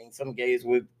girl. I mean, some gays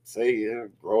would say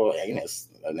grow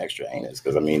an extra anus,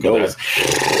 because I mean those.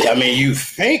 I mean, you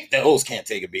think those can't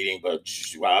take a beating, but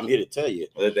well, I'm here to tell you.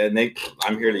 And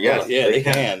I'm here to they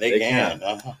can. They can.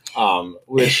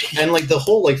 Which and like the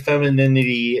whole like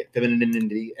femininity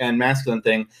and masculine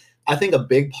thing. I think a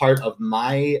big part of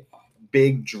my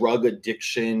big drug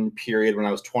addiction period when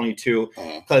I was 22,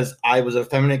 because I was a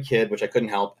feminine kid, which I couldn't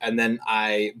help. And then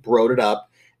I broed it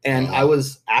up and I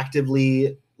was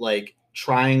actively like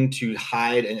trying to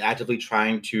hide and actively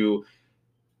trying to,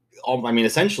 I mean,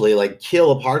 essentially like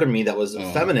kill a part of me that was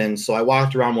feminine. So I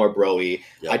walked around more bro-y.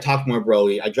 Yep. I talked more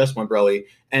bro-y. I dressed more bro-y.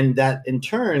 And that in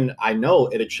turn, I know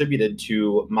it attributed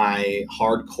to my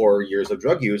hardcore years of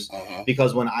drug use,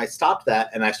 because when I stopped that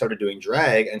and I started doing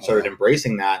drag and started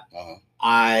embracing that,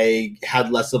 I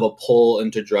had less of a pull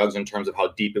into drugs in terms of how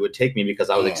deep it would take me, because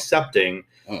I was accepting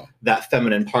that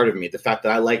feminine part of me, the fact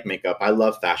that I like makeup, I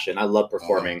love fashion, I love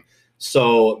performing.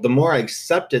 So the more I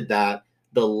accepted that,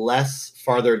 the less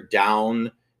farther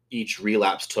down each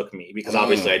relapse took me, because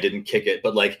obviously I didn't kick it,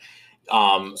 but like,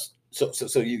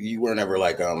 so you weren't ever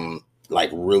like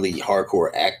really hardcore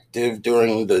active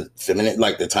during the feminine,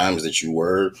 like the times that you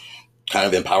were kind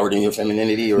of empowered in your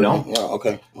femininity, or no? Oh,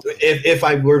 okay. If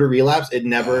I were to relapse, it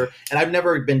never, and I've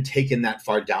never been taken that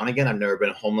far down again. I've never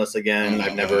been homeless again.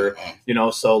 I've never, you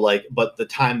know, so like, but the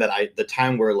time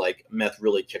where like meth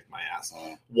really kicked my ass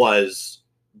was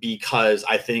because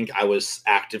I think I was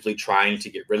actively trying to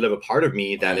get rid of a part of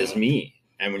me that is me.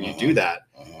 And when you do that,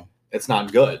 it's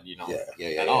not good, you know,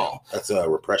 at all. That's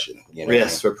repression. You know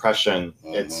yes, repression.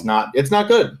 It's not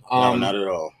good. No, not at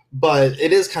all. But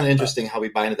it is kind of interesting how we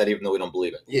buy into that, even though we don't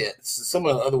believe it. Yeah, some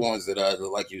of the other ones that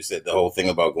like you said, the whole thing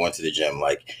about going to the gym,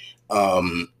 like,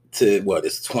 it's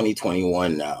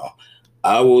 2021 now.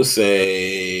 I will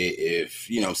say, if,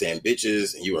 you know what I'm saying,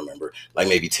 bitches, and you remember, like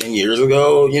maybe 10 years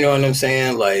ago, you know what I'm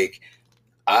saying? Like,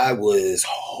 I was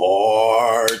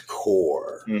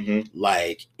hardcore,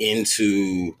 like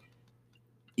into,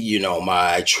 you know,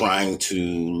 my trying to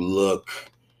look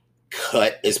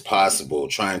cut as possible,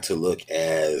 trying to look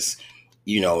as,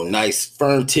 you know, nice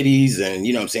firm titties, and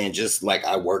you know what I'm saying, just like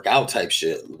I work out type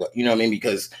shit, you know what I mean?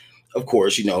 Because of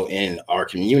course, you know, in our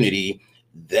community,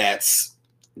 that's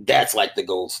like the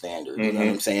gold standard, you know what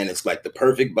I'm saying? It's like the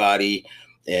perfect body,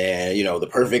 and you know, the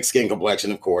perfect skin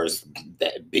complexion, of course,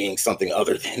 that being something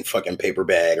other than fucking paper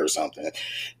bag or something,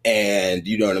 and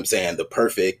you know what I'm saying, the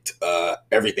perfect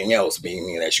everything else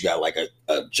being that you got like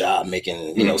a job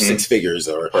making, you know, 6 figures,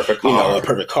 or perfect car, you know, a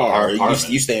perfect car,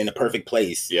 you stay in the perfect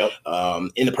place, in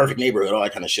the perfect neighborhood, all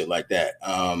that kind of shit like that.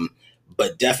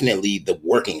 But definitely the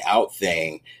working out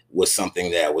thing was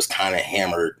something that was kind of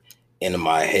hammered into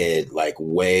my head, like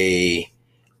way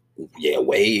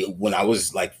when I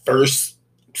was like first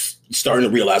starting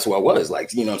to realize who I was.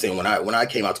 Like, you know what I'm saying, when I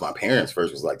came out to my parents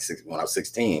first was like when I was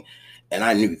 16, and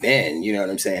I knew then, you know what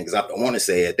I'm saying, because I want to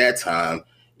say at that time,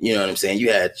 you know what I'm saying, you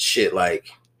had shit like,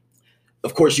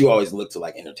 of course you always look to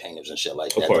like entertainers and shit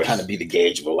like that to kind of be the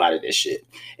gauge of a lot of this shit,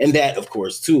 and that of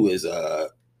course too is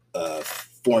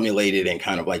formulated and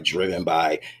kind of like driven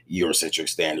by Eurocentric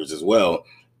standards as well.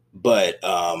 But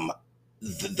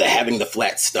the having the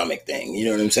flat stomach thing, you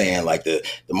know what I'm saying? Like the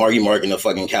Marky Mark and the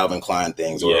fucking Calvin Klein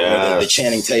things, or the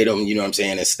Channing Tatum, you know what I'm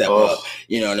saying, and Step Up,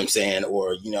 you know what I'm saying?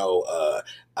 Or, you know,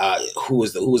 who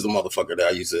was the motherfucker that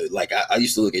I used to like? I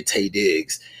used to look at Taye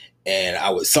Diggs, and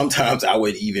I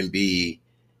would even be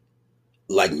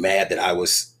like mad that I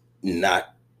was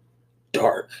not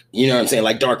dark. You know what I'm saying?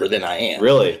 Like darker than I am.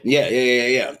 Really?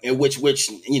 Yeah. And which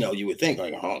you would think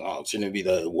like, wouldn't it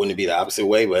be the opposite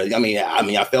way? But I mean,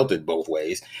 I felt it both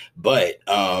ways. But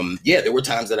there were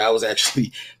times that I was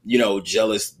actually,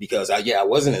 jealous because I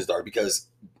wasn't as dark, because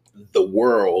the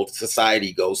world,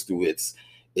 society goes through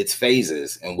its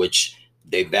phases in which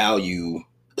they value,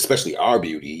 especially our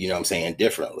beauty,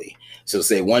 differently. So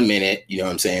say 1 minute,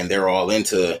 they're all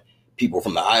into people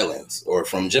from the islands or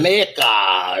from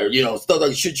Jamaica or, stuff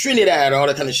like Trinidad, all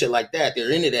that kind of shit like that.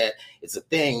 They're into that. It's a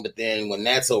thing. But then when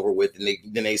that's over with,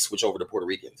 then they switch over to Puerto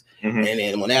Ricans. Mm-hmm. And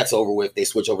then when that's over with, they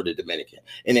switch over to Dominican.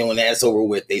 And then when that's over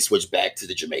with, they switch back to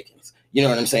the Jamaicans. You know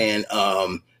what I'm saying?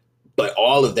 But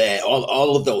all of that,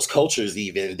 all of those cultures,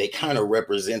 even, they kind of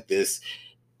represent this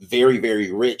very,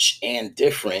 very rich and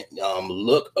different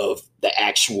look of the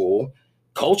actual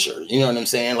culture. You know what I'm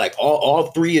saying? Like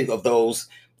all three of those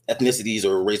ethnicities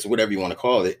or race or whatever you want to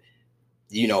call it,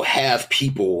 have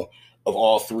people of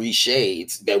all three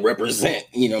shades that represent,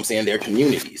 their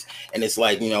communities. And it's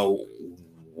like,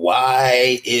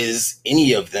 why is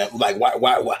any of them, like,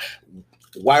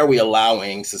 why are we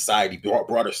allowing society,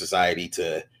 broader society,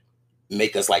 to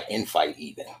make us like infight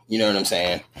even? You know what I'm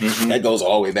saying? Mm-hmm. That goes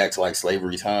all the way back to like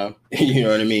slavery time. You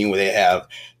know what I mean? Where they have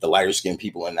the lighter skinned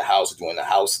people in the house doing the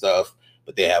house stuff,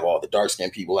 but they have all the dark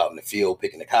skinned people out in the field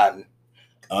picking the cotton.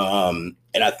 And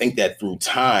I think that through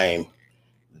time,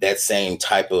 that same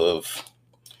type of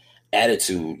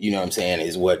attitude,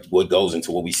 is what goes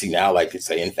into what we see now, like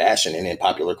say in fashion and in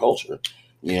popular culture.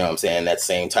 You know what I'm saying? That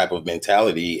same type of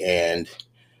mentality and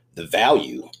the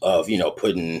value of,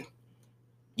 putting,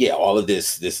 all of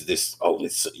this,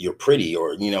 you're pretty,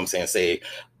 or, say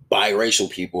biracial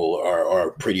people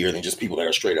are prettier than just people that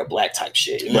are straight up black type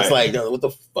shit. And It's like, what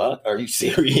the fuck? Are you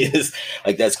serious?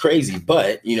 Like, that's crazy.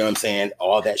 But,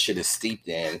 all that shit is steeped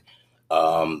in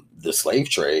the slave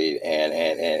trade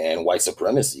and white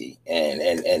supremacy.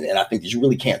 And I think that you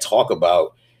really can't talk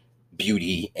about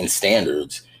beauty and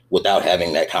standards without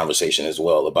having that conversation as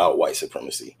well about white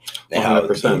supremacy and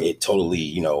 100%. How it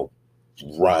totally,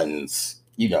 runs,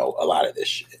 a lot of this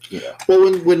shit.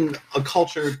 Well, when a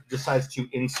culture decides to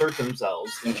insert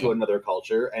themselves into another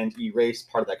culture and erase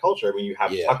part of that culture, I mean, you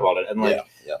have to talk about it. And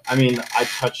I mean, I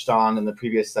touched on in the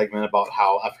previous segment about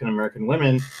how African-American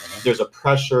women, there's a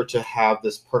pressure to have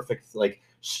this perfect, like,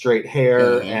 straight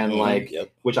hair and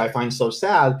which I find so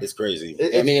sad. It's crazy.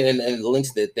 I mean, and the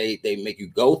links that they make you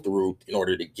go through in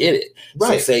order to get it.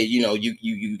 Right. So say,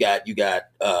 you got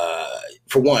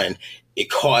for one,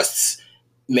 it costs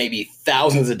maybe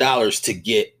thousands of dollars to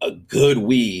get a good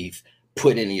weave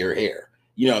put into your hair.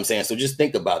 You know what I'm saying? So just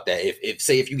think about that.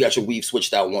 If you got your weave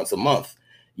switched out once a month,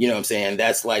 you know what I'm saying?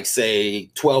 That's like, say,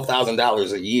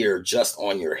 $12,000 a year just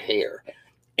on your hair.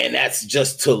 And that's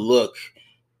just to look,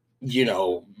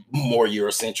 more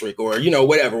Eurocentric or,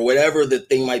 whatever the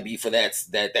thing might be for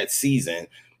that season,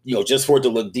 just for it to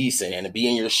look decent and to be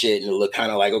in your shit and to look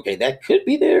kind of like, okay, that could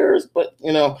be theirs, but,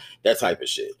 that type of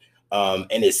shit.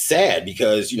 And it's sad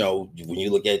because, when you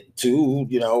look at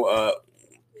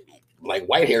like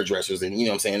white hairdressers and,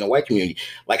 the white community,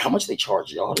 like how much they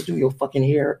charge y'all to do your fucking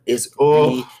hair is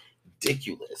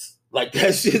ridiculous. Like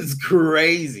that shit's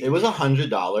crazy. It was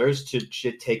 $100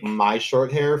 to take my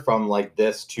short hair from like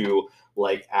this to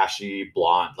like ashy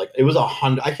blonde. Like it was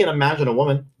 $100. I can't imagine a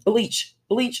woman. Bleach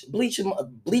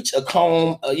a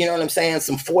comb. You know what I'm saying?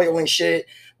 Some foil and shit.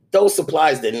 Those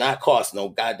supplies did not cost no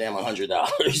goddamn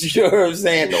 $100. You know what I'm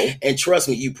saying? Nope. And trust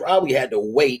me, you probably had to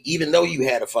wait, even though you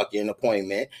had a fucking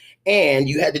appointment, and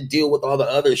you had to deal with all the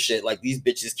other shit, like these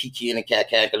bitches kikiing and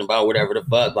cat-cacking about whatever the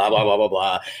fuck, blah, blah, blah, blah,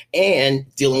 blah, and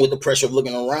dealing with the pressure of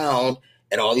looking around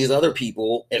at all these other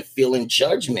people and feeling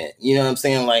judgment. You know what I'm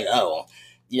saying? Like, oh,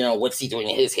 what's he doing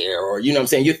in his hair? Or, you know what I'm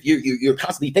saying? You're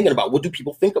constantly thinking about, what do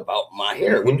people think about my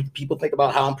hair? Mm-hmm. What do people think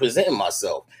about how I'm presenting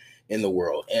myself in the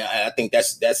world? And I think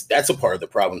that's a part of the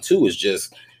problem too, is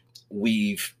just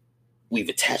we've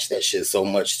attached that shit so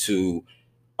much to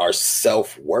our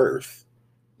self-worth.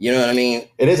 You know what I mean?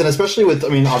 It is, and especially with,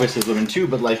 obviously women too,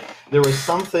 but like there was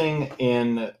something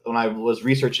when I was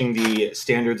researching the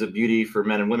standards of beauty for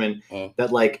men and women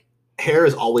that like hair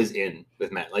is always in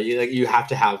with men. Like you have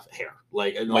to have hair,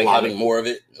 like having more of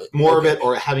it,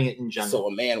 or having it in general. So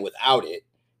a man without it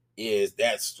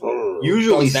that's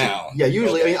usually down. Yeah,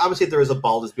 usually. Okay. Obviously there is a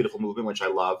bald is beautiful movement, which I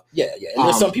love. Yeah. And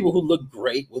there's some people who look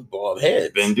great with bald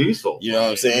heads. Vin Diesel. You know what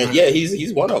I'm saying? Yeah,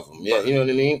 he's one of them. Yeah, you know what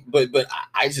I mean? But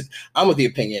I'm of the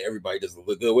opinion everybody doesn't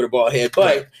look good with a bald head.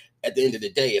 But at the end of the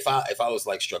day, if I was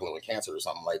like struggling with cancer or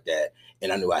something like that,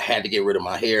 and I knew I had to get rid of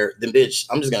my hair, then bitch,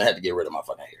 I'm just gonna have to get rid of my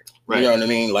fucking hair. Right. You know what I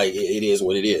mean? Like it is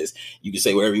what it is. You can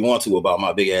say whatever you want to about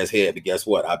my big ass head, but guess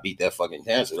what? I beat that fucking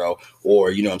cancer though.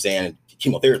 Or you know what I'm saying?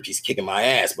 Chemotherapy's kicking my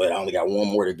ass, but I only got one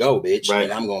more to go, bitch. Right.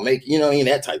 And I'm gonna make, you know what I mean,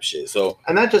 that type shit. So,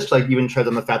 and that just like even treads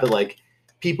on the fact that like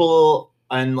people,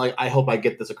 and like I hope I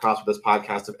get this across with this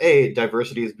podcast of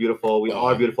diversity is beautiful. We all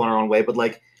are beautiful in our own way, but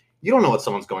like you don't know what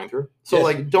someone's going through. So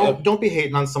like don't be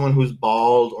hating on someone who's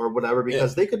bald or whatever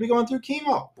because they could be going through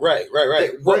chemo. Right.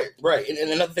 And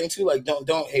another thing too, like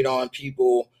don't hate on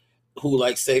people who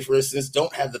like say for instance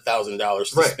don't have the $1,000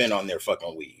 to spend on their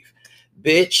fucking weave.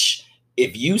 Bitch,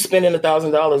 if you spending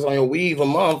 $1,000 on your weave a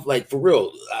month, like for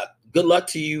real, good luck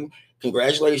to you.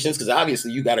 Congratulations, because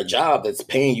obviously you got a job that's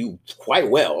paying you quite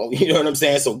well. You know what I'm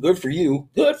saying? So good for you.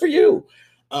 Good for you.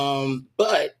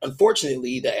 But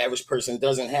unfortunately, the average person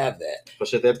doesn't have that.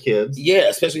 Especially if they have kids. Yeah,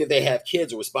 especially if they have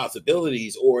kids or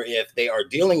responsibilities, or if they are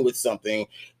dealing with something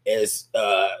as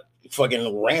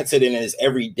fucking rancid and as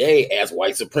everyday as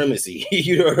white supremacy.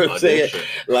 You know what I'm saying?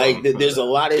 Like there's a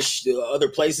lot of other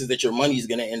places that your money is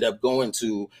going to end up going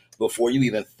to before you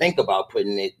even think about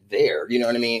putting it there. You know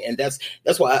what I mean? And that's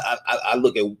why I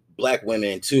look at Black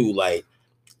women too. Like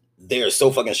they're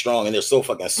so fucking strong and they're so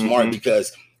fucking smart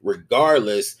because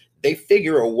regardless, they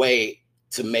figure a way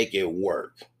to make it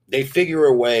work. They figure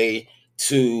a way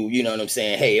to, you know what I'm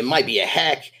saying? Hey, it might be a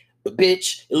hack, but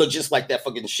bitch, it looks just like that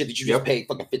fucking shit that you just paid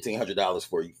fucking $1,500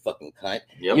 for, you fucking cunt.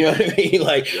 You know what I mean?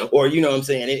 Like, or you know what I'm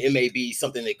saying? It may be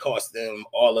something that cost them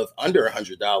all of under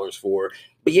 $100 for,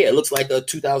 but yeah, it looks like a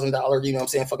 $2,000, you know what I'm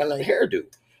saying, fucking hairdo,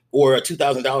 or a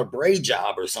 $2,000 braid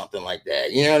job or something like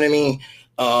that. You know what I mean?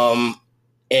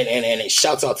 And it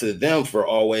shouts out to them for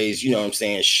always, you know what I'm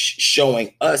saying,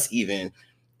 showing us even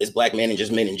as Black men and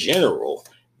just men in general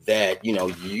that, you know,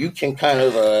 you can kind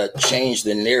of change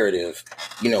the narrative,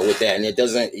 you know, with that. And it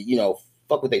doesn't, you know,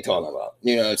 fuck what they talking about.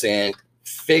 You know what I'm saying?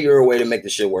 Figure a way to make the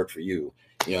shit work for you.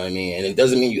 You know what I mean? And it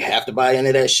doesn't mean you have to buy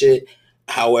into that shit.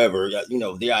 However, you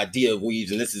know, the idea of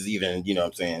weaves, and this is even, you know what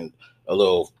I'm saying, a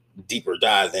little deeper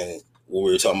dive than what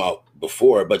we were talking about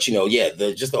before. But, you know, yeah,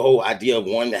 just the whole idea of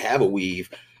wanting to have a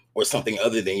weave or something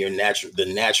other than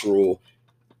the natural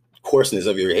coarseness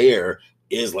of your hair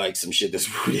is like some shit that's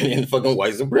rooted in fucking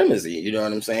white supremacy. You know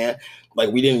what I'm saying?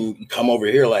 Like we didn't come over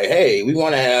here like, hey, we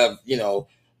want to have, you know,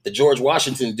 the George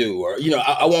Washington do, or, you know,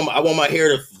 I want my hair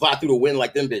to fly through the wind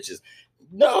like them bitches.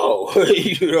 No,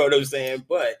 you know what I'm saying?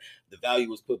 But the value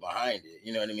was put behind it.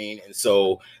 You know what I mean? And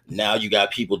so now you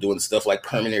got people doing stuff like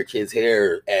perming their kids'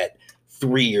 hair at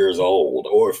 3 years old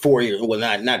or 4 years. Well,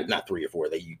 not 3 or 4.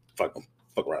 That you fuck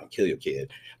around and kill your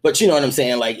kid. But you know what I'm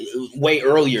saying? Like way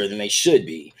earlier than they should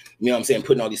be. You know what I'm saying?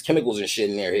 Putting all these chemicals and shit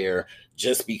in their hair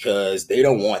just because they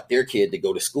don't want their kid to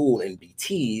go to school and be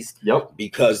teased.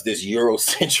 Because this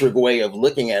Eurocentric way of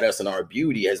looking at us and our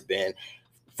beauty has been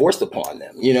forced upon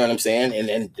them. You know what I'm saying? And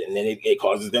then it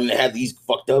causes them to have these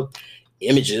fucked up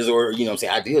images or, you know what I'm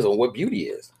saying, ideas on what beauty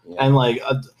is. You know? And like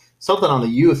something on the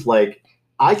youth, like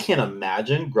I can't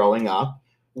imagine growing up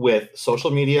with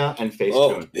social media and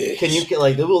Facetune. Bitch. Can you get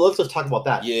like, let's just talk about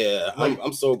that. Yeah, like,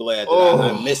 I'm so glad that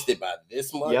I missed it by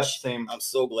this much. Yep, same. I'm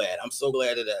so glad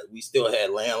that we still had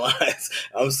landlines.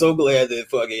 I'm so glad that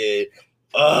fucking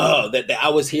that I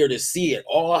was here to see it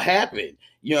all happen.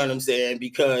 You know what I'm saying?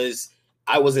 Because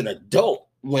I was an adult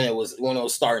when it was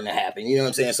starting to happen. You know what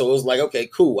I'm saying? So it was like, okay,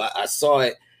 cool. I saw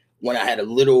it when I had a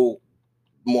little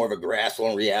more of a grasp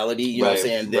on reality, you know what I'm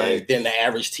saying, than the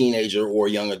average teenager or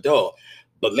young adult.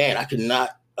 But man, I could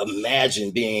not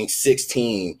imagine being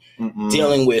 16,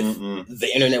 dealing with the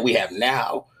internet we have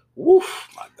now. Woof,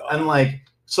 my God. And like,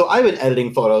 so I've been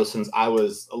editing photos since I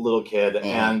was a little kid,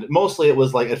 and mostly it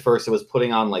was like, at first it was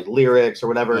putting on like lyrics or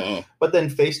whatever, but then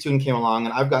Facetune came along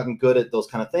and I've gotten good at those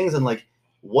kind of things. And like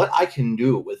what I can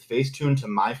do with Facetune to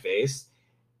my face,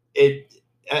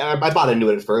 I bought into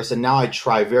it at first, and now I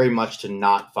try very much to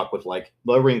not fuck with like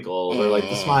the wrinkles or like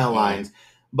the smile lines.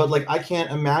 But like I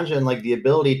can't imagine like the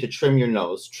ability to trim your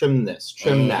nose, trim this,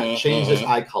 trim that, change this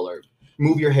eye color,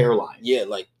 move your hairline. Yeah,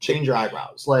 like change your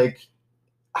eyebrows. Like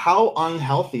how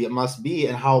unhealthy it must be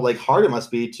and how like hard it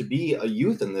must be to be a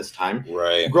youth in this time.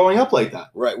 Right. Growing up like that.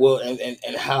 Right. Well,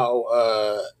 and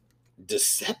how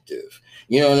deceptive.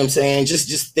 You know what I'm saying?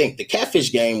 Just think the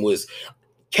catfish game was.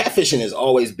 Catfishing has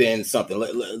always been something.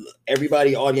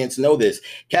 Everybody, audience, know this.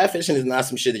 Catfishing is not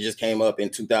some shit that just came up in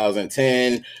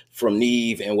 2010 from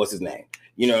Neve and what's his name.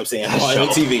 You know what I'm saying? On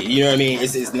TV. You know what I mean?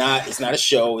 It's not a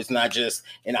show. It's not just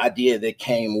an idea that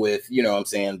came with, you know what I'm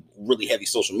saying, really heavy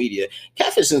social media.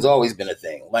 Catfishing's always been a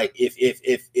thing. Like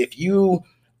if you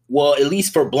Well, at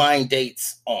least for blind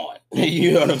dates on,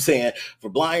 you know what I'm saying? For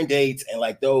blind dates and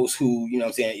like those who, you know what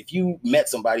I'm saying, if you met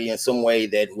somebody in some way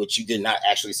that which you did not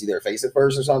actually see their face at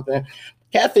first or something,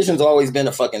 catfishing's always been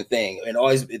a fucking thing. And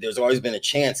there's always been a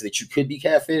chance that you could be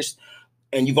catfished,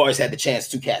 and you've always had the chance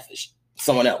to catfish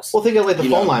someone else. Well, think of like the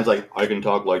phone lines, like I can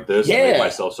talk like this and make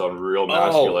myself sound real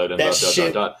masculine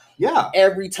and Yeah.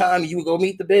 Every time you go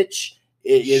meet the bitch,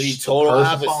 it'd be total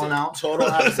opposite. Total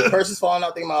opposite. Purses falling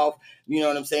out their mouth. You know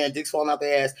what I'm saying? Dicks falling out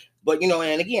their ass. But, you know,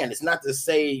 and again, it's not to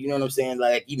say, you know what I'm saying?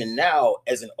 Like, even now,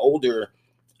 as an older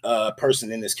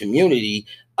person in this community,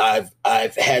 I've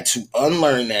had to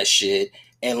unlearn that shit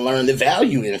and learn the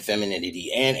value in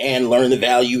femininity and learn the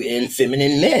value in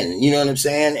feminine men. You know what I'm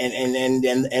saying?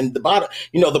 And the bottom,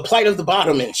 you know, the plight of the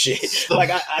bottom and shit. Like,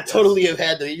 I totally have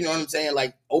had to, you know what I'm saying?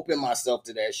 Like, open myself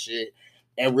to that shit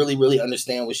and really, really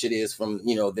understand what shit is from,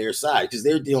 you know, their side. Because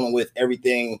they're dealing with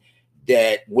everything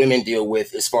that women deal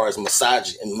with as far as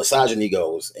misogyny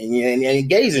goes. And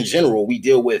gays in general, we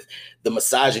deal with the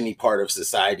misogyny part of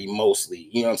society mostly,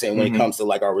 you know what I'm saying, when it comes to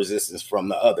like our resistance from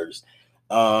the others.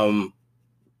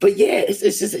 But yeah, it's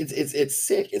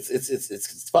sick.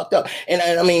 It's fucked up.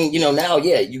 And I mean, you know, now,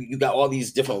 yeah, you got all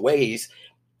these different ways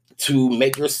to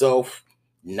make yourself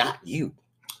not you.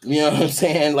 You know what I'm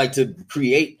saying? Like, to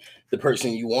create the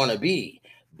person you want to be.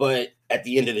 But at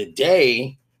the end of the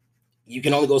day, you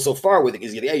can only go so far with it,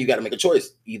 because you got to make a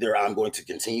choice. Either I'm going to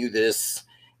continue this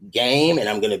game and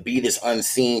I'm going to be this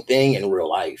unseen thing in real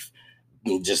life,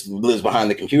 just lives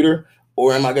behind the computer,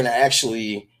 or am I going to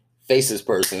actually face this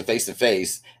person face to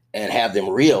face and have them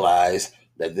realize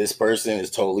that this person is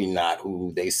totally not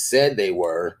who they said they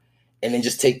were, and then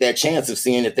just take that chance of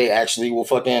seeing if they actually will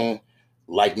fucking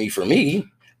like me for me,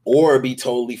 or be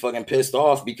totally fucking pissed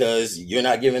off because you're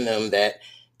not giving them that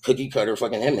cookie cutter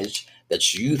fucking image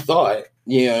that you thought,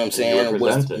 you know what I'm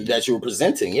saying, that you were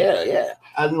presenting. Yeah.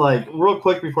 And like, real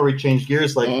quick before we change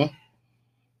gears, like,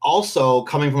 also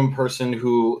coming from a person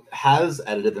who has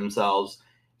edited themselves,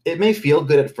 it may feel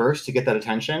good at first to get that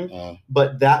attention,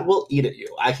 but that will eat at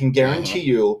you. I can guarantee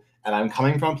you, and I'm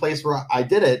coming from a place where I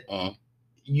did it,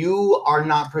 you are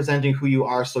not presenting who you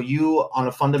are. So you, on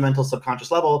a fundamental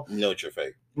subconscious level, know you're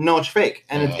fake.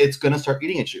 And it's going to start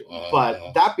eating at you.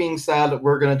 But that being said,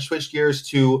 we're going to switch gears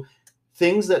to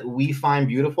things that we find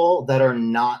beautiful that are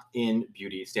not in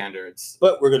beauty standards.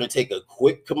 But we're going to take a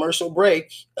quick commercial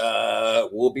break.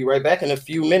 We'll be right back in a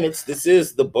few minutes. This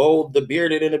is The Bold, the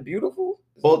Bearded, and the Beautiful.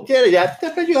 Well, yeah, you got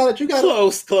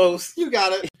it. Close. You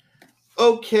got it.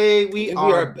 Okay, we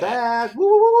are back.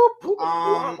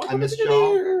 I missed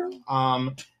y'all.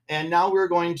 And now we're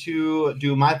going to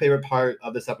do my favorite part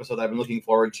of this episode I've been looking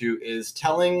forward to, is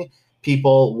telling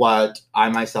people what I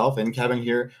myself and Kevin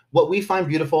here, what we find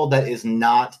beautiful that is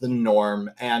not the norm.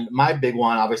 And my big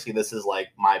one, obviously this is like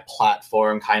my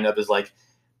platform kind of, is like,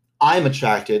 I'm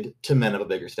attracted to men of a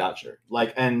bigger stature.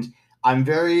 Like, and I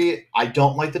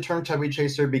don't like the term chubby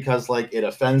chaser because like it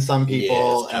offends some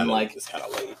people, and like it's kind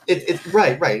of late. It's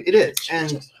right. It is.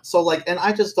 And so like, and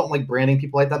I just don't like branding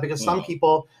people like that, because some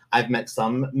people, I've met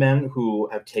some men who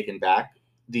have taken back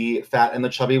the fat and the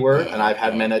chubby word, and I've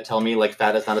had men that tell me like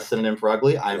fat is not a synonym for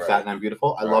ugly. I'm fat and I'm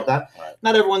beautiful. I love that.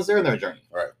 Not everyone's there in their journey.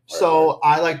 So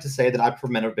I like to say that I prefer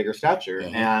men of bigger stature,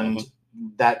 and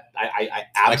that I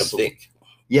absolutely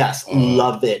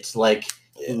love it. Like.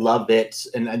 Love it.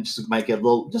 And I just might get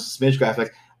just a smidge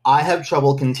graphic. I have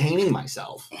trouble containing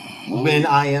myself when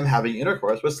I am having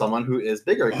intercourse with someone who is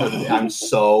bigger, because I'm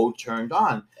so turned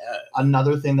on.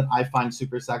 Another thing that I find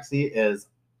super sexy is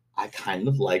I kind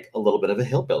of like a little bit of a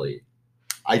hillbilly.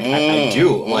 I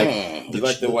do. Like, you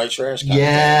like the white trash?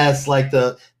 Yes, like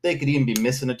they could even be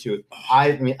missing a tooth.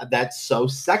 I mean, that's so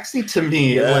sexy to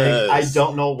me. Yes. Like, I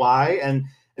don't know why. And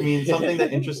I mean, something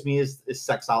that interests me is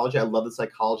sexology. I love the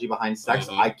psychology behind sex.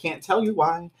 I can't tell you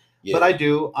why, but I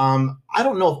do. I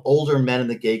don't know if older men in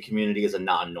the gay community is a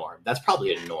non-norm. That's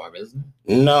probably a norm, isn't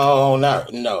it? No.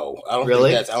 I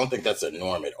don't think that's a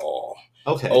norm at all.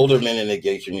 Okay. Older men in the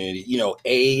gay community, you know,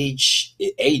 ageism,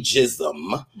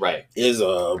 is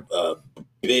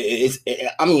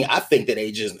I mean, I think that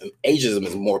ageism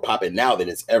is more popping now than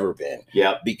it's ever been.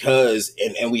 Yeah. Because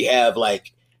and we have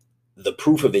like the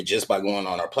proof of it just by going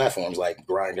on our platforms like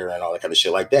Grindr and all that kind of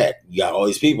shit like that. You got all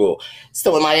these people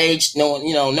still in my age, no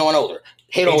one older.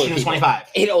 Hate older people. 25.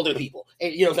 Hate older people.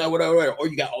 You know what I'm saying? Whatever. Or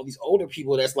you got all these older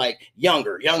people that's like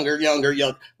younger.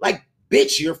 Like,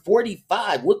 bitch, you're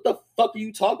 45. What the fuck are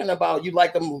you talking about? You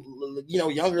like them,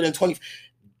 younger than 20.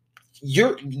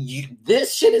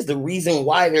 This shit is the reason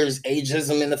why there's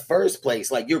ageism in the first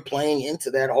place. Like, you're playing into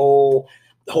that whole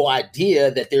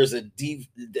idea that there's a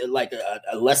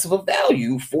less of a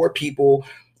value for people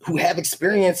who have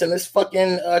experience in this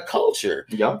fucking culture.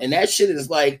 Yep. And that shit is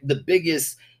like the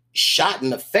biggest shot in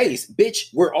the face.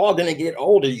 Bitch, we're all gonna get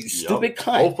older, you stupid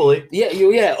cunt. Hopefully.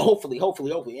 Yeah, hopefully.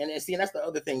 And see, and that's the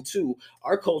other thing too.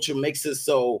 Our culture makes us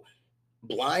so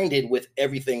blinded with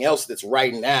everything else that's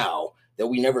right now that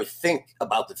we never think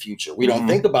about the future. We don't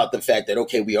think about the fact that,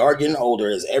 okay, we are getting older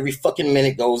as every fucking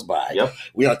minute goes by. Yep.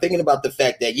 We are thinking about the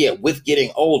fact that, yeah, with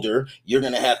getting older, you're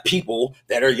going to have people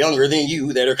that are younger than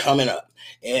you that are coming up.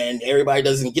 And everybody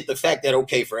doesn't get the fact that,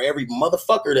 okay, for every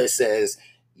motherfucker that says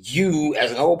you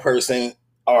as an old person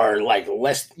are like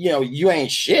less, you ain't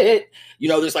shit.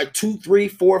 There's like 2, 3,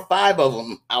 4, 5 of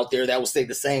them out there that will say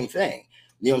the same thing.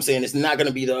 You know what I'm saying? It's not going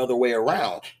to be the other way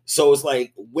around. So it's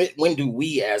like, when do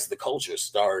we as the culture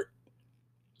start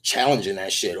challenging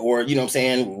that shit? Or, you know what I'm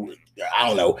saying? I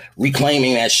don't know,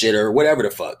 reclaiming that shit or whatever the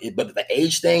fuck. But the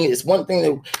age thing is one thing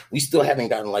that we still haven't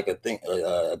gotten like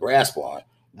a grasp on.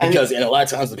 Because and a lot of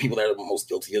times the people that are the most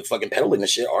guilty of fucking peddling the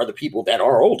shit are the people that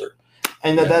are older.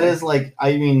 And that is like,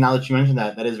 I mean, now that you mentioned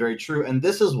that is very true. And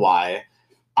this is why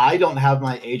I don't have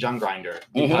my age on Grindr,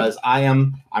 because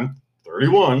I'm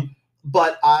 31.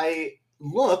 But I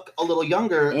look a little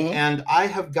younger, and I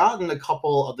have gotten a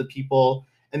couple of the people,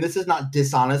 and this is not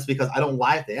dishonest because I don't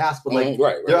lie if they ask, but like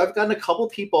I've gotten a couple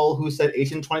people who said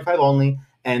 18 to 25 only,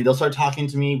 and they'll start talking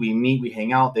to me. We meet, we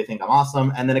hang out, they think I'm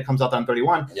awesome, and then it comes out that I'm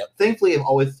 31. Yep. Thankfully, I've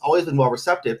always been well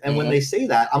receptive, and when they say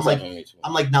that, I'm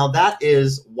like, now that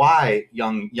is why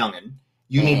youngin'.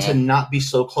 You need to not be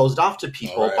so closed off to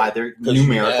people by their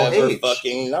numerical age. You never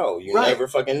fucking know. Never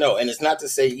fucking know. And it's not to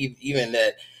say even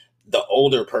that the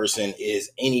older person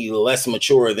is any less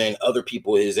mature than other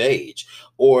people his age,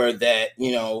 or that,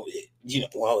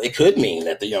 well, it could mean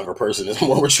that the younger person is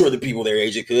more mature than people their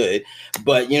age. It could,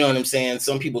 but you know what I'm saying?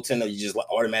 Some people tend to just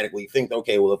automatically think,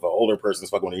 okay, well, if an older person's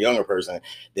fucking with a younger person,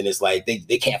 then it's like they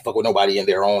can't fuck with nobody in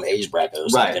their own age bracket or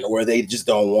something, or they just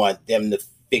don't want them to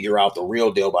figure out the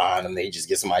real deal behind them. They just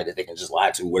get somebody that they can just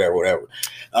lie to, whatever.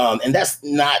 And that's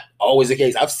not always the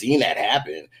case. I've seen that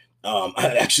happen.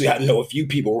 I know a few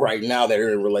people right now that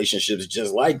are in relationships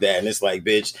just like that. And it's like,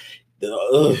 bitch,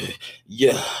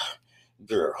 yeah,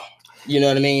 girl, you know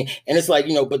what I mean? And it's like,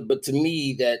 but to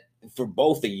me, that for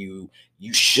both of you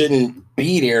shouldn't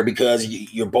be there because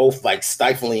you're both like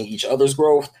stifling each other's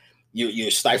growth.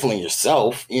 You're stifling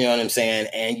yourself, you know what I'm saying?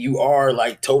 And you are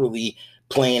like totally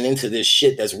playing into this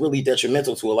shit that's really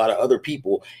detrimental to a lot of other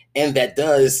people. And that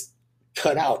does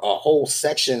cut out a whole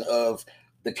section of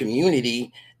the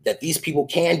community that these people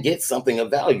can get something of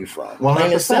value from.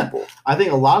 100%. I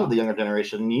think a lot of the younger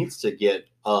generation needs to get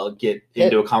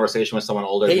into a conversation with someone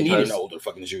older. They need an older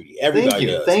fucking Judy. Everybody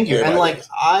does. Thank you. Everybody and like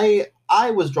does. I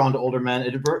was drawn to older men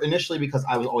initially because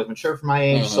I was always mature for my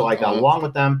age, so I got along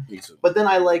with them. Me too. But then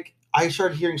I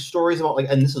started hearing stories about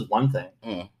and this is one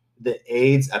thing, the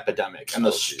AIDS epidemic and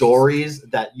the stories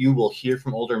that you will hear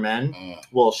from older men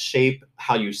will shape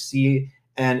how you see.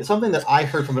 And something that I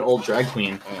heard from an old drag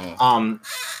queen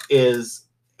is,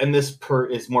 and this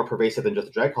is more pervasive than just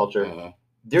the drag culture,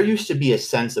 there used to be a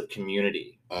sense of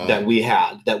community that we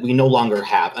had that we no longer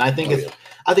have. And I think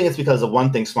it's because of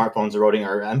one thing, smartphones eroding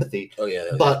our empathy.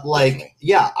 But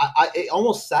it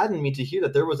almost saddened me to hear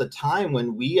that there was a time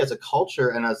when we as a culture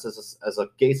and as a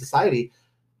gay society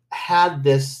had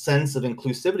this sense of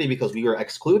inclusivity because we were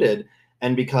excluded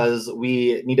and because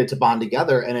we needed to bond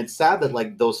together. And it's sad that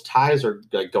like those ties are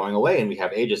like going away, and we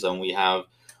have ageism, we have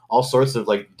all sorts of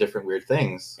like different weird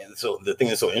things. And so the thing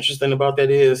that's so interesting about that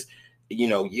is,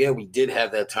 we did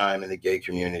have that time in the gay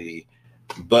community,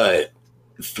 but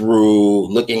through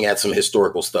looking at some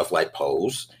historical stuff like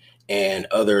Pose and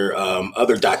other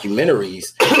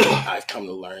documentaries, I've come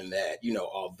to learn that,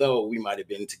 although we might have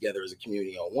been together as a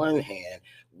community on one hand,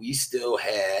 we still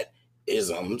had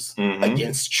isms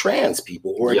against trans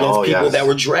people or against people that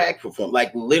were drag performers.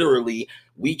 Like literally,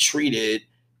 we treated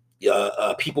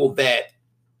people that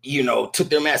took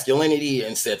their masculinity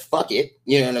and said fuck it,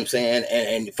 you know what I'm saying,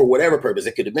 and for whatever purpose.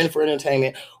 It could have been for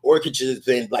entertainment, or it could just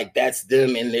been like that's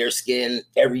them in their skin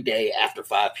every day after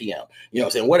 5 p.m. You know what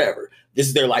I'm saying? Whatever. This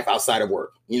is their life outside of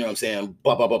work. You know what I'm saying?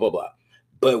 Blah blah blah blah blah.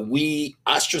 But we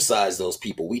ostracized those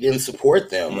people. We didn't support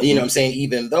them. You know what I'm saying?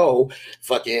 Even though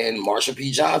fucking Marsha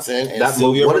P. Johnson and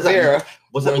Sylvia Rivera.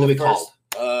 What's that movie called?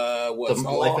 The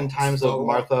Life and Times of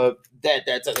Martha.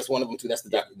 That's one of them too. That's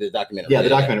the documentary. Yeah, the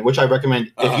documentary, which I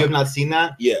recommend. If you have not seen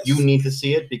that, yes, you need to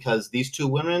see it because these two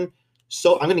women.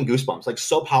 So I'm getting goosebumps. Like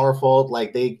so powerful.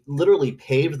 Like they literally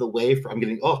paved the way for.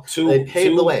 They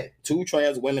paved the way. Two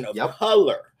trans women of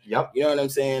color. Yep. You know what I'm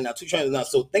saying? Now, two trans now.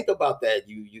 So think about that,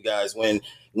 you guys, when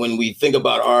we think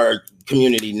about our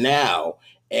community now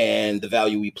and the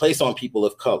value we place on people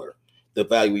of color. the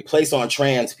value we place on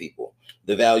trans people,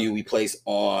 the value we place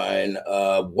on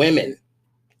women,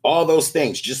 all those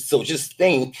things. Just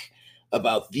think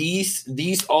about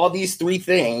all these three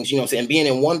things, you know what I'm saying, being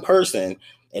in one person,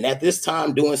 and at this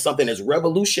time doing something as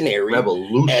revolutionary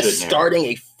as starting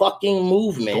a fucking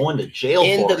movement, going to jail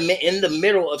in the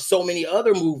middle of so many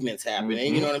other movements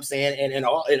happening, you know what I'm saying, and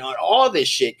all this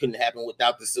shit couldn't happen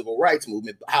without the civil rights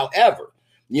movement. However,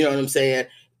 you know what I'm saying,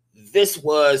 this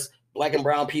was Black and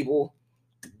brown people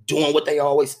doing what they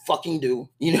always fucking do,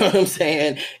 you know what I'm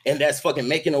saying, and that's fucking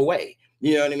making a way,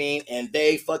 you know what I mean, and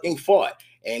they fucking fought.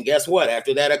 And guess what?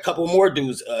 After that, a couple more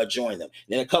dudes joined them.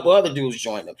 Then a couple other dudes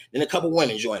joined them. Then a couple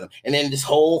women joined them. And then this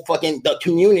whole fucking the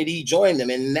community joined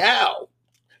them. And now,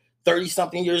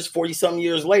 30-something years, 40-something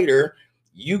years later,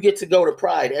 you get to go to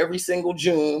Pride every single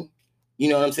June, you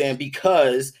know what I'm saying?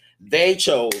 Because they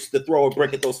chose to throw a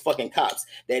brick at those fucking cops.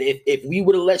 That if we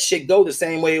would have let shit go the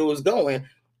same way it was going,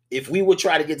 if we would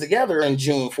try to get together in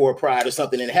June for a Pride or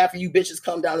something, and half of you bitches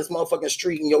come down this motherfucking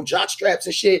street in your jock straps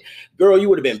and shit, girl, you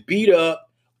would have been beat up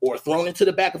or thrown into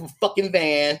the back of a fucking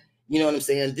van. You know what I'm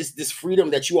saying? This freedom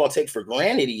that you all take for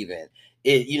granted, even,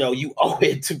 you owe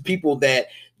it to people that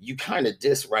you kind of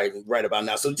diss right about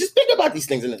now. So just think about these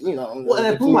things, and Well, and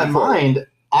it blew my mind.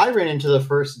 I ran into the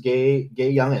first gay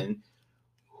youngin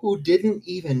who didn't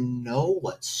even know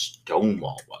what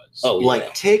Stonewall was. Oh, yeah.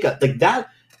 That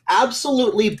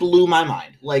absolutely blew my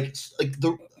mind. Like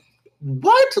the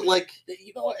what? Like,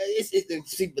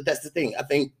 see, but that's the thing. I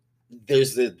think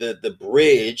there's the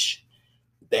bridge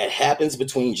that happens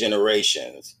between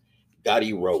generations got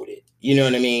eroded. You know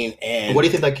what I mean? And what do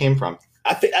you think that came from?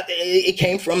 I think it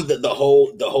came from the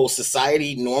whole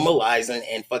society normalizing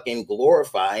and fucking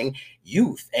glorifying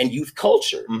youth and youth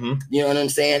culture. Mm-hmm. You know what I'm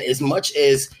saying? As much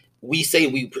as we say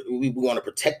we want to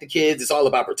protect the kids, it's all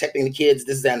about protecting the kids,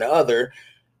 this, that, and the other.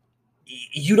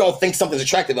 You don't think something's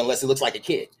attractive unless it looks like a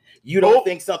kid. You don't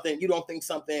think something, you know what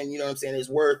I'm saying, is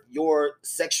worth your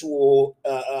sexual,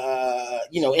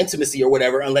 intimacy or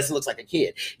whatever, unless it looks like a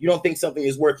kid. You don't think something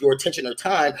is worth your attention or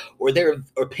time, or their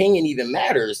opinion even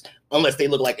matters, unless they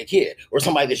look like a kid or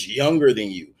somebody that's younger than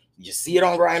you. You see it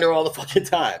on Grindr all the fucking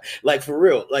time. Like, for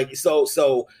real. Like,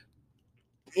 so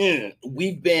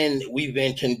we've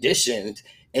been conditioned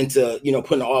into,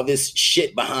 putting all this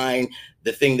shit behind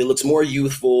the thing that looks more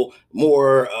youthful,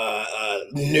 more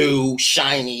new,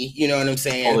 shiny. You know what I'm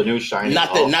saying? Oh, the new shiny.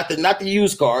 Not the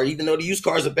used car, even though the used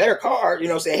car is a better car. You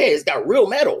know what I'm saying? Hey, it's got real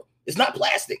metal. It's not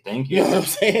plastic. Thank you. You know what I'm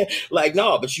saying? Like,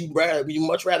 no, but you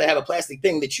much rather have a plastic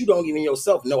thing that you don't even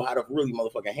yourself know how to really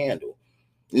motherfucking handle.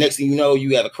 Next thing you know,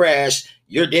 you have a crash,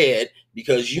 you're dead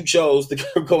because you chose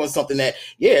to go in something that,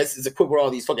 yes, is equipped with all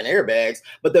these fucking airbags,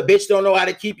 but the bitch don't know how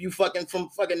to keep you from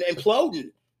fucking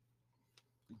imploding.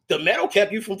 The metal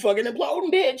kept you from fucking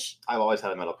imploding, bitch. I've always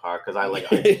had a metal car because I like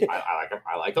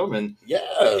them, and yeah,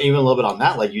 even a little bit on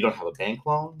that. Like, you don't have a bank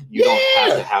loan, you don't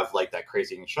have to have like that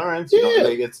crazy insurance. You don't,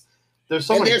 like, there's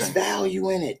so much. There's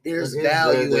value in it. There's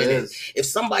value in it. If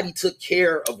somebody took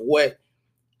care of what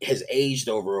has aged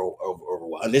over a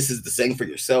while, and this is the same for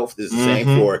yourself. This is the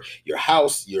same for your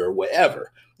house, your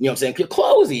whatever. You know what I'm saying? Your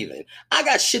clothes, even. I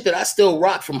got shit that I still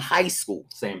rock from high school.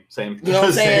 Same. You know what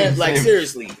I'm saying? Like,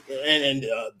 seriously. And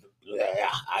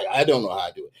I don't know how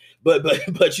I do it.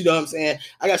 But you know what I'm saying?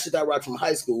 I got shit that I rock from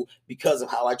high school because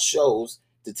of how I chose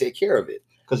to take care of it.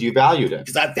 Because you valued it.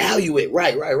 Because I value it.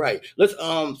 Right. Let's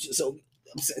so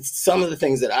some of the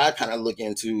things that I kind of look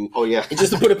into. Oh, yeah.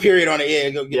 Just to put a period on it.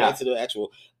 Yeah, go get into the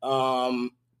actual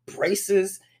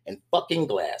braces and fucking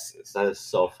glasses. That is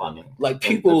so funny. Like,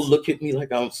 people look at me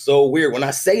like I'm so weird when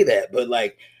I say that, but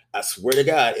like, I swear to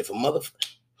God, if a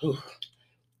motherfucker,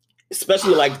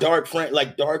 especially like dark frame,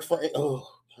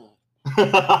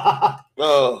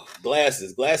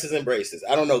 glasses and braces.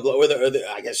 I don't know whether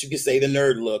I guess you could say the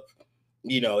nerd look,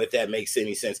 if that makes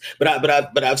any sense.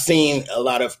 But I've seen a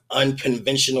lot of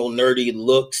unconventional nerdy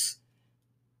looks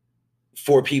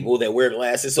for people that wear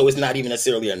glasses. So it's not even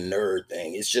necessarily a nerd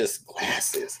thing. It's just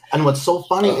glasses. And what's so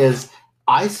funny is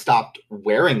I stopped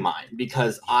wearing mine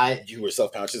because you were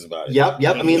self-conscious about it. Yep.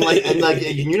 I mean, I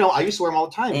used to wear them all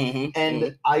the time.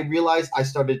 And I realized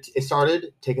it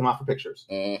started taking them off for pictures.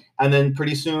 And then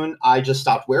pretty soon I just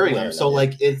stopped wearing them. So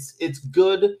it's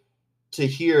good to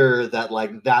hear that,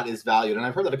 like, that is valued. And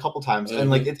I've heard that a couple times. And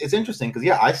like, it's interesting because,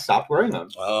 I stopped wearing them.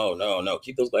 Oh, no.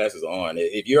 Keep those glasses on.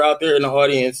 If you're out there in the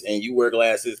audience and you wear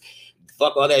glasses,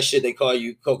 fuck all that shit they call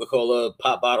you, Coca-Cola,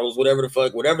 pop bottles, whatever the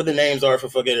fuck, whatever the names are for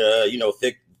fucking,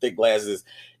 thick glasses.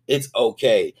 It's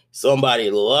okay.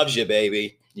 Somebody loves you,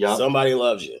 baby. Yep. Somebody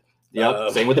loves you.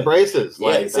 Yep. Same with the braces.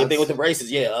 Same thing with the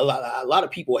braces. Yeah. A lot of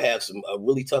people have a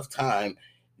really tough time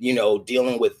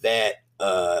dealing with that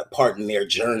part in their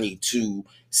journey to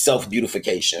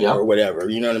self-beautification or whatever,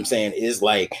 you know what I'm saying, is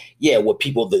like, what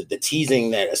people, the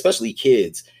teasing that especially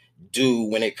kids do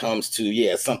when it comes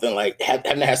to something like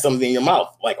having to have something in your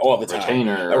mouth like all the time,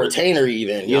 a retainer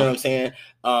even, you know what I'm saying,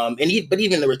 but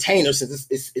even the retainer, since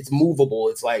it's movable,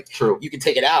 it's like you can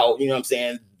take it out, you know what I'm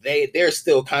saying, they're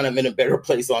still kind of in a better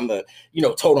place on the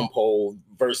totem pole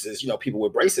versus people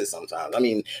with braces sometimes. I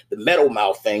mean, the metal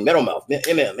mouth,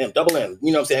 double M,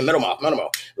 you know what I'm saying, metal mouth,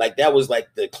 like that was like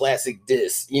the classic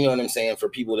diss, you know what I'm saying, for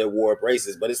people that wore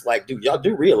braces. But it's like, dude, y'all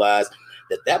do realize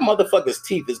that motherfucker's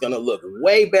teeth is gonna look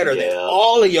way better than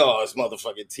all of y'all's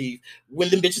motherfucking teeth when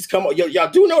the bitches come on.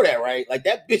 Y'all do know that, right? Like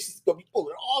that bitch is gonna be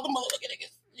pulling all the motherfucking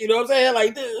niggas. You know what I'm saying?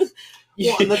 Like this.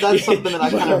 Well, and that's something that I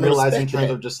kind of realized in terms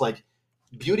of just like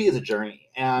beauty is a journey.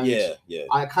 And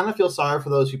I kind of feel sorry for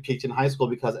those who peaked in high school,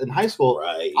 because in high school,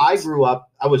 I grew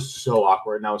up, I was so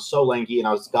awkward and I was so lanky and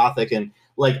I was gothic, and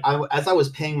like as I was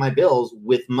paying my bills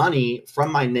with money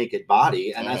from my naked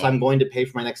body, and as I'm going to pay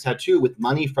for my next tattoo with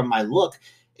money from my look,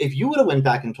 if you would have went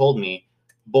back and told me,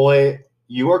 boy,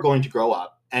 you are going to grow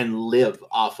up and live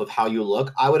off of how you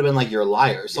look, I would have been like, you're a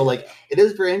liar. So like, it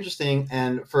is very interesting.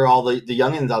 And for all the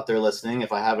youngins out there listening,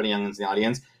 if I have any youngins in the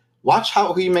audience, watch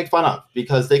who you make fun of,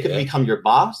 because they could become your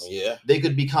boss. They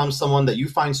could become someone that you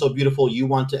find so beautiful you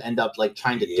want to end up like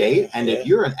trying to date. And if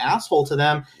you're an asshole to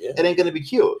them, it ain't going to be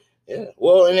cute.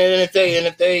 Well, and if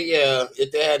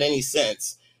they had any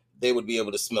sense, they would be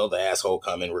able to smell the asshole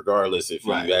coming, regardless if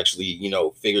you actually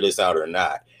figure this out or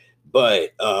not.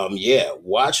 But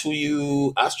watch who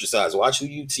you ostracize, watch who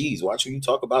you tease, watch who you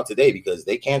talk about today, because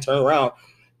they can't turn around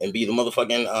and be the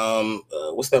motherfucking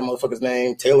what's that motherfucker's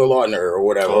name, Taylor Lautner or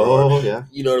whatever.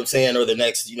 You know what I'm saying, or the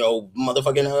next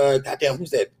motherfucking goddamn,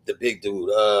 who's that, the big dude,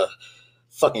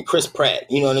 fucking Chris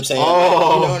Pratt. You know what I'm saying? Like,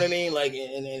 you know what I mean? Like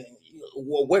and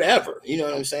whatever. You know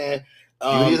what I'm saying?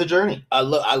 Beauty is a journey.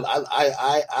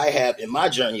 I have in my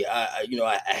journey.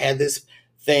 I had this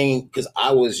thing because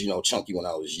I was chunky when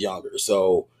I was younger,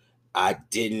 so I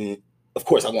didn't. Of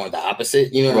course, I wanted the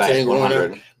opposite. You know what I'm saying?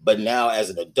 Growing up. But now as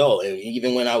an adult, and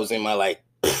even when I was in my like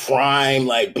prime,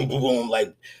 like boom, boom, boom,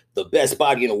 like the best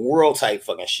body in the world type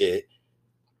fucking shit,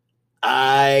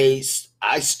 I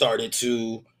started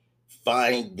to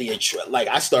find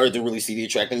I started to really see the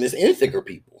attractiveness in thicker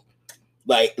people.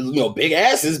 Like, big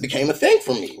asses became a thing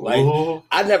for me. Like,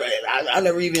 I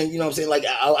never even, you know what I'm saying? Like,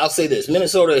 I'll say this.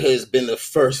 Minnesota has been the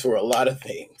first for a lot of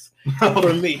things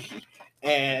for me.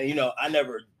 And, I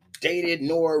never dated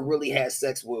nor really had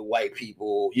sex with white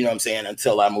people, you know what I'm saying,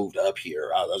 until I moved up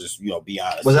here. I'll just, be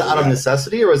honest. Was that out of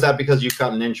necessity, or was that because you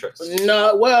found an interest?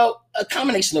 No, well, a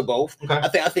combination of both. Okay.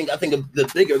 I think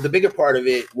the bigger part of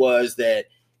it was that,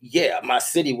 my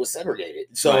city was segregated.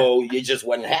 So it just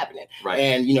wasn't happening. Right.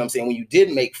 And you know what I'm saying, when you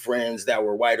did make friends that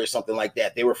were white or something like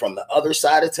that, they were from the other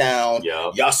side of town.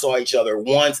 Y'all saw each other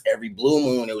once every blue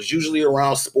moon. It was usually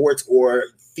around sports or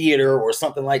theater or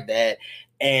something like that.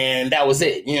 And that was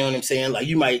it. You know what I'm saying? Like,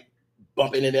 you might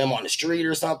bump into them on the street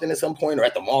or something at some point, or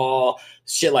at the mall,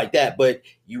 shit like that. But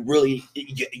you really,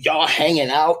 y'all hanging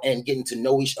out and getting to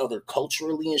know each other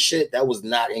culturally and shit, that was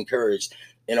not encouraged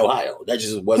in Ohio. That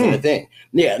just wasn't a thing.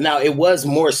 Now it was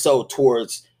more so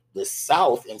towards the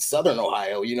South and Southern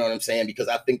Ohio, you know what I'm saying? Because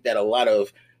I think that a lot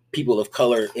of people of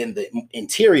color in the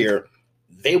interior,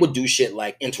 they would do shit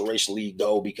like interracially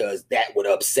go because that would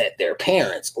upset their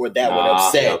parents, or that would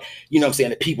upset, you know what I'm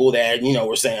saying, the people that,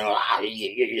 were saying,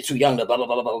 you're too young to blah, blah,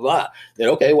 blah, blah, blah. Then,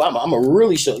 okay, well, I'm a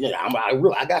really show,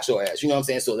 I got your ass, you know what I'm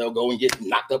saying? So they'll go and get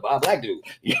knocked up by a black dude,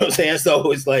 you know what I'm saying?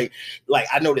 So it's like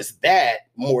I noticed that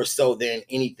more so than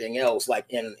anything else, like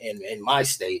in my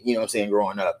state, you know what I'm saying,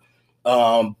 growing up.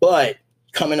 But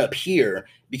coming up here,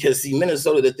 because see,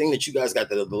 Minnesota, the thing that you guys got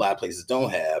that a lot of places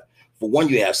don't have, for one,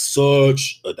 you have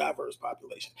such a diverse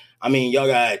population. I mean, y'all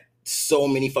got so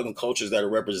many fucking cultures that are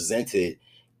represented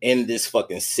in this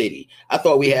fucking city. I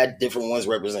thought we had different ones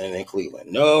represented in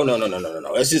Cleveland. No.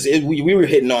 It's just we were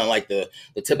hitting on like the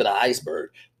tip of the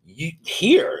iceberg. You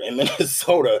here in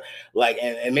Minnesota, like,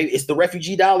 and maybe it's the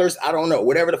refugee dollars. I don't know.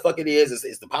 Whatever the fuck it is,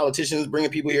 it's the politicians bringing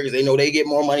people here because they know they get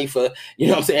more money for, you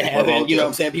know what I'm saying, having, you know what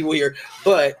I'm saying, people here.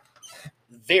 But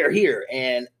they're here,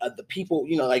 and the people,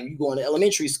 like you go into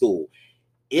elementary school,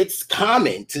 it's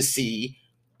common to see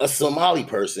a Somali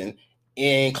person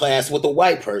in class with a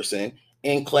white person,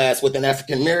 in class with an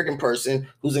African American person,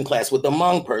 who's in class with a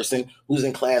Hmong person, who's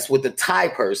in class with a Thai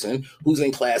person, who's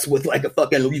in class with like a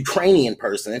fucking Ukrainian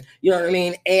person, you know what I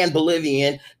mean, and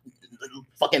Bolivian,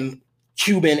 fucking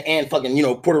Cuban, and fucking,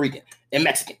 Puerto Rican and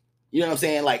Mexican, you know what I'm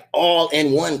saying, like all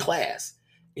in one class,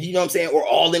 you know what I'm saying, or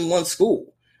all in one school.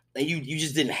 and you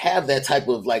just didn't have that type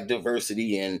of like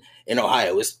diversity in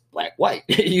Ohio. It's black, white,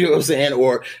 you know what I'm saying?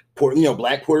 Or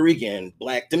black Puerto Rican,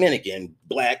 black Dominican,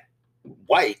 black,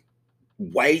 white,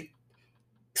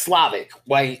 Slavic,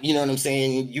 white, you know what I'm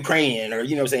saying, Ukrainian, or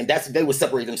you know what I'm saying. They would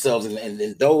separate themselves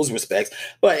in those respects.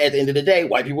 But at the end of the day,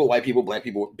 white people, black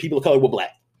people of color were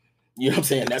black. You know what I'm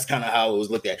saying? That's kind of how it was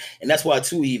looked at. And that's why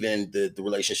too, even the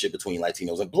relationship between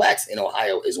Latinos and blacks in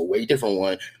Ohio is a way different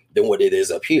one than what it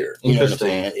is up here. You know what I'm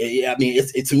saying? I mean,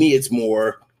 to me, it's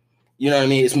more, you know what I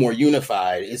mean? It's more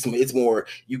unified. It's more,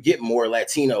 you get more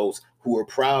Latinos who are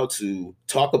proud to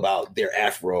talk about their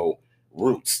Afro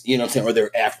roots, you know what I'm saying? Or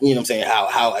their you know what I'm saying?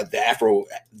 How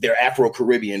their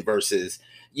Afro-Caribbean versus,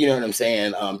 you know what I'm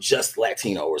saying? Just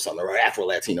Latino or something, or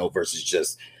Afro-Latino versus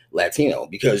just Latino,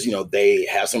 because, you know, they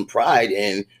have some pride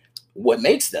in what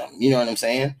makes them, you know what I'm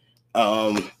saying?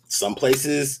 Some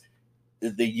places,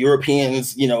 the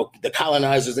Europeans, you know, the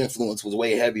colonizers' influence was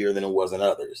way heavier than it was in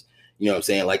others. You know what I'm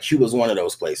saying? Like Cuba's one of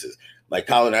those places. Like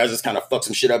colonizers kind of fuck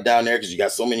some shit up down there because you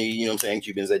got so many, you know what I'm saying,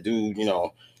 Cubans that do, you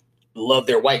know, love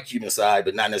their white Cuban side,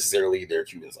 but not necessarily their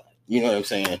Cuban side. You know what I'm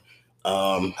saying?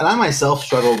 And I myself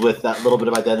struggled with that little bit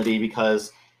of identity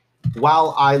because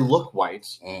while I look white,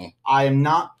 I am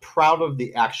not proud of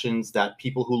the actions that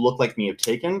people who look like me have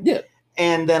taken. Yeah.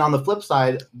 And then on the flip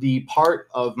side, the part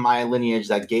of my lineage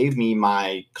that gave me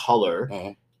my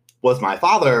color was my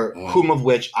father, whom of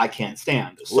which I can't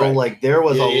stand. So like there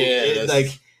was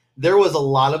there was a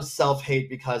lot of self-hate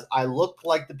because I look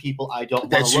like the people I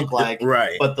don't want to look like.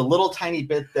 Right. But the little tiny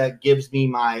bit that gives me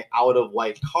my out of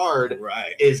white card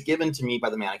is given to me by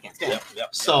the man I can't stand.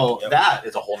 That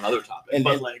is a whole nother topic. And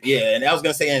but and I was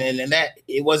gonna say, and that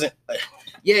it wasn't.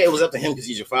 It was up to him because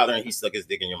he's your father and he stuck his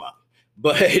dick in your mouth.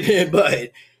 But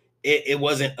it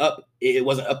wasn't up. It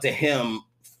wasn't up to him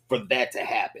for that to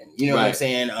happen. You know what I'm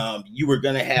saying? You were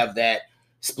gonna have that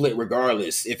split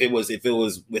regardless if it was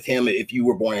with him, if you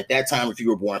were born at that time, if you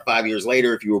were born 5 years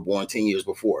later, if you were born 10 years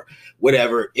before,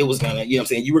 whatever, it was gonna, you know what I'm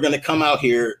saying, you were gonna come out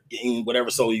here in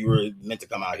whatever soul you were meant to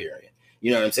come out here in.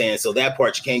 You know what I'm saying? So that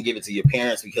part you can't give it to your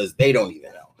parents because they don't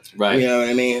even know. Right. You know what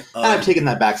I mean? I've taken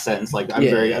that back since. Like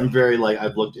I'm very like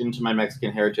I've looked into my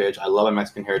Mexican heritage. I love my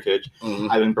Mexican heritage.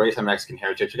 I've embraced my Mexican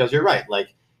heritage because you're right.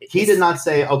 Like he did not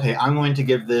say, okay, I'm going to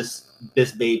give this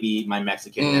baby my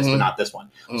Mexicanness, but not this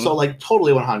one. So like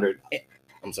totally 100.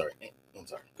 I'm sorry.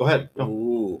 Go ahead.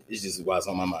 Ooh, it's just what's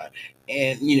on my mind.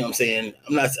 And you know what I'm saying?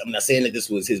 I'm not saying that this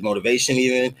was his motivation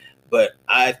even, but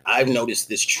I've noticed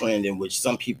this trend in which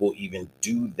some people even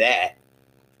do that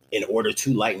in order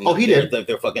to lighten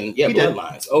their fucking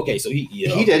bloodlines. Okay, so he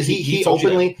did. He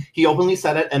openly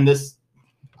said it, and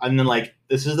then like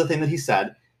this is the thing that he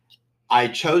said. I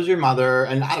chose your mother,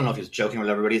 and I don't know if he's joking or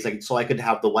whatever, but he's like, so I could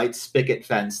have the white spigot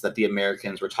fence that the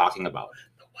Americans were talking about.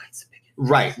 The white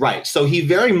spigot. Right. So he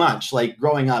very much, like,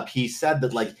 growing up, he said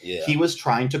that, like, he was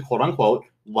trying to, quote unquote,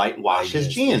 whitewash his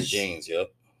genes.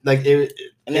 Like,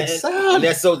 it's sad. And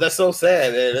that's so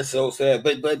sad, man. That's so sad.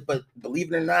 But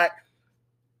believe it or not,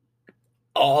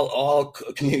 all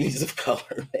communities of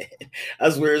color, man.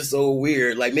 That's where it's so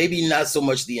weird. Like maybe not so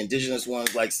much the indigenous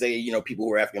ones, like say, you know, people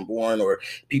who are African born or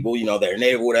people, you know, that are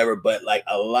native or whatever, but like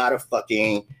a lot of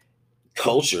fucking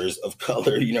cultures of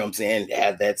color, you know what I'm saying,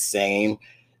 have that same,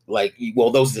 like,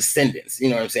 well, those descendants, you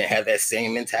know what I'm saying, have that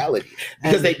same mentality.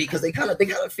 Because they kind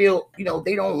of feel, you know,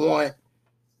 they don't want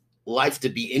life to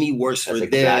be any worse for them.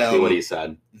 Exactly what he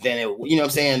said. Than it, you know what I'm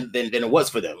saying, than it was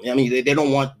for them. I mean, they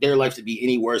don't want their life to be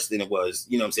any worse than it was,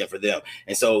 you know what I'm saying, for them.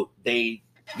 And so they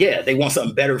want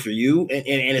something better for you. And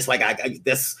it's like,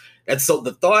 that's so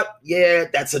the thought,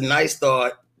 that's a nice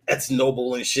thought. That's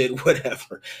noble and shit,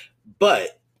 whatever.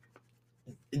 But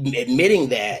admitting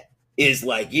that is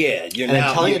like, you're and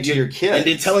now telling it to your kid. And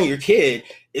then telling your kid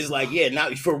is like,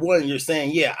 now for one, you're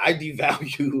saying, I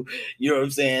devalue, you know what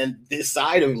I'm saying, this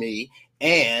side of me,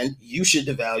 and you should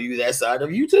devalue that side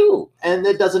of you too. And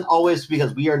it doesn't always,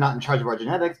 because we are not in charge of our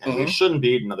genetics, and we shouldn't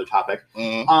be, another topic.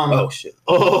 Oh, shit.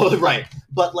 Oh, right.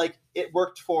 But like, it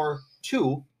worked for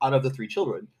 2 out of the 3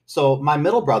 children. So my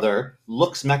middle brother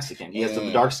looks Mexican. He has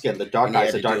the dark skin, the dark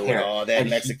eyes, the dark hair. All that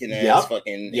Mexican ass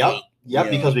fucking hate,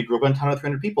 because we grew up in a town of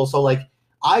 300 people. So like,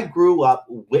 I grew up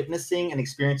witnessing and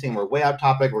experiencing. We're way out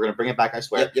topic. We're gonna bring it back, I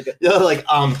swear. Like,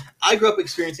 I grew up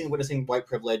experiencing and witnessing white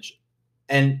privilege,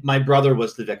 and my brother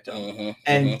was the victim.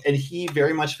 And he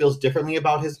very much feels differently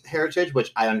about his heritage,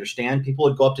 which I understand. People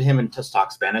would go up to him and just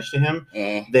talk Spanish to him.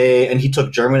 And he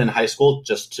took German in high school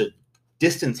just to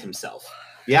distance himself.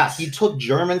 Yeah, he took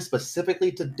German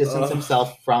specifically to distance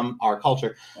himself from our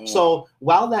culture. So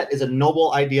while that is a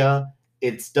noble idea,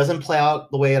 it doesn't play out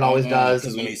the way it always does.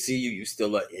 Because when they see you, you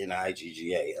still are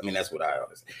NIGGA. I mean, that's what I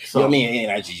always say. So, you know what I mean?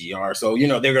 NIGGR. So, you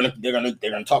know, they're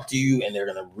gonna talk to you, and they're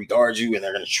gonna regard you, and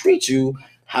they're gonna treat you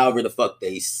however the fuck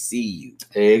they see you.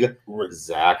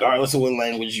 Exactly. Regardless of what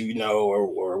language you know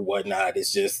or whatnot,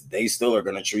 it's just they still are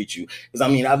gonna treat you. Because I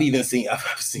mean, I've seen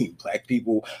black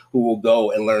people who will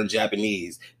go and learn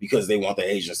Japanese because they want the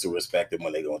Asians to respect them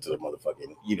when they go into the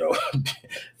motherfucking, you know,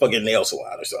 fucking nail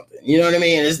salon or something. You know what I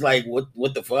mean? It's like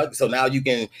what the fuck? So now you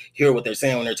can hear what they're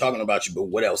saying when they're talking about you, but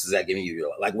what else is that giving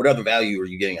you? Like, what other value are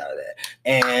you getting out of that?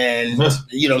 And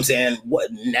you know what I'm saying?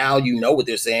 What now you know what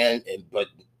they're saying, but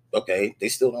okay, they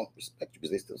still don't respect you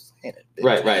because they still saying it.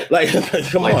 Right. Like,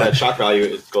 come on. That shock value,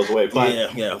 it goes away.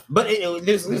 But yeah. But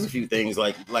there's a few things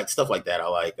like stuff like that I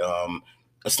like.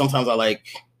 Sometimes I like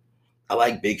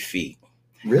big feet.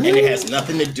 Really? And it has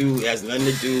nothing to do with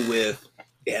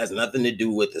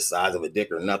the size of a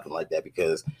dick or nothing like that,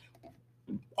 because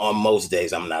on most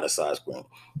days I'm not a size queen.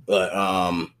 But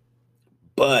I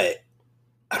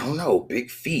don't know,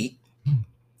 big feet.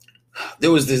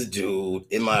 There was this dude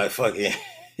in my fucking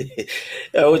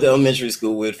I went to elementary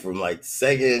school with from like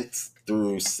 2nd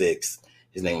through 6th.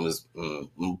 His name was and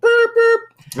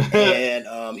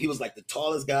he was like the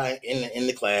tallest guy in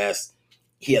the class.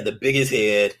 He had the biggest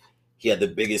head. He had the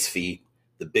biggest feet,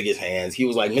 the biggest hands. He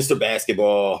was like Mr.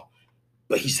 Basketball,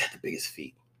 but he just had the biggest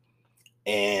feet.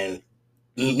 And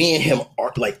me and him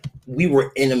are like, we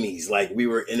were enemies. Like, we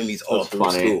were enemies all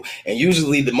through school. And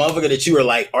usually the motherfucker that you are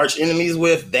like arch enemies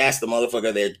with, that's the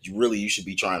motherfucker that you should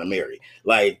be trying to marry.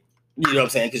 Like, you know what I'm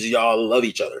saying? Because y'all love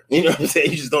each other. You know what I'm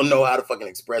saying? You just don't know how to fucking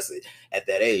express it at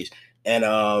that age. And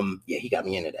yeah, he got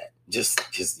me into that.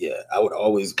 Just yeah, I would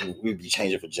always, we'd be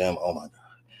changing for gym. Oh my God.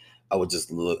 I would just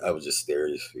stare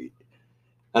at his feet.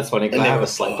 That's funny because I have a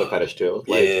slight foot fetish too.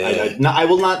 Like, yeah. I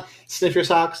will not sniff your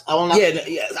socks. I will not.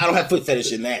 Yeah, I don't have foot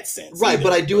fetish in that sense. Right, either.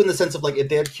 But I do in the sense of like if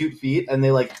they have cute feet and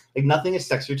they like nothing is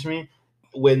sexier to me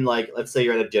when like let's say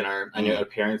you're at a dinner and you're at a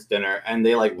parent's dinner and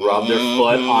they like rub their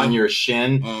foot on your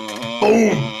shin.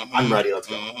 Boom! I'm ready. Let's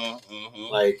go.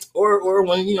 Like or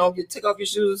when you know you take off your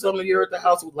shoes or something, you're at the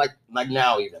house with like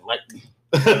now even like.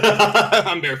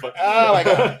 I'm barefoot. Oh my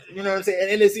God. You know what I'm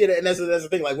saying? And that's the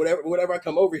thing. Like whenever I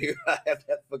come over here, I have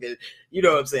that fucking, you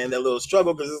know what I'm saying, that little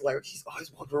struggle because it's like he's always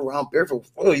walking around barefoot.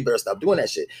 Oh, you better stop doing that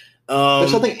shit.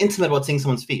 There's something intimate about seeing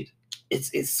someone's feet.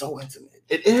 It's so intimate.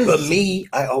 It is. But me,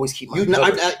 I always keep my. I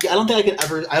don't think I can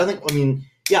ever. I don't think. I mean,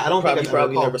 yeah, I don't think I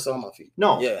probably never saw my feet.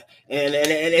 No. Yeah, and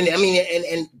I mean,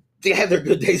 and they have their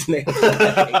good days and they have their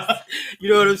bad days. You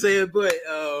know what I'm saying? But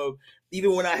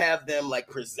even when I have them like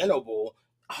presentable,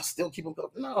 I'll still keep them going.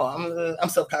 No, I'm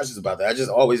self-conscious about that. I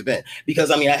just always been,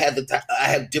 because I mean I have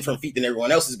different feet than everyone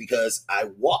else's because I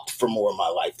walked for more of my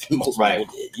life than most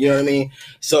people did. You know what I mean?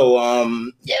 So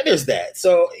yeah, there's that.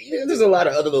 So there's a lot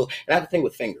of other little, and I have a thing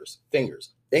with fingers. Fingers.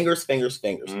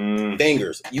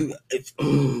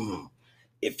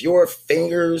 If your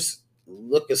fingers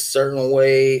look a certain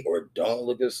way or don't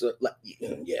look a certain, like,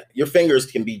 yeah, your fingers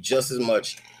can be just as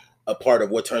much a part of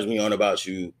what turns me on about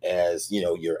you as, you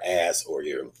know, your ass or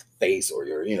your face or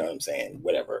your, you know what I'm saying,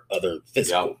 whatever other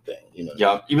physical thing, you know.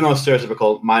 Yeah, even though it's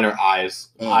stereotypical, mine are eyes.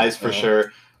 Eyes for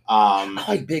sure. I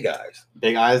like big eyes.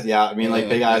 Big eyes, yeah. I mean, like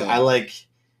big eyes. I like,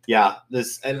 yeah,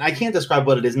 this, and I can't describe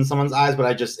what it is in someone's eyes,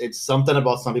 but it's something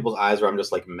about some people's eyes where I'm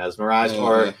just like mesmerized.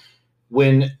 Or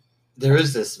when there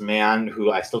is this man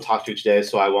who I still talk to today,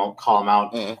 so I won't call him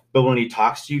out. But when he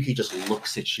talks to you, he just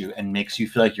looks at you and makes you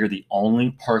feel like you're the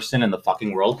only person in the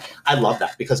fucking world. I love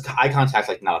that because eye contact's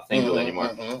like not a thing really anymore.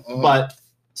 But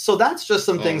so that's just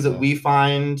some things that we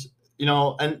find, you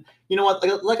know, and you know what?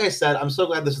 Like I said, I'm so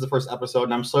glad this is the first episode,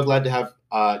 and I'm so glad to have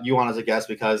you on as a guest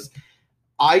because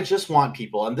I just want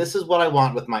people, and this is what I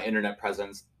want with my internet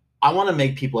presence. I want to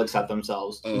make people accept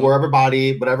themselves, wherever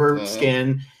body, whatever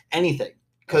skin, anything.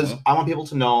 Because I want people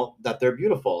to know that they're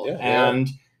beautiful, and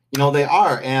you know they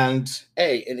are. And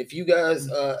hey, and if you guys,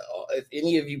 if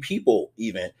any of you people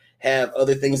even have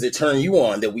other things that turn you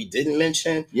on that we didn't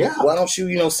mention, why don't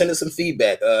you send us some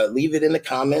feedback? Leave it in the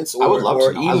comments,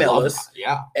 or email us.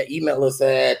 Email us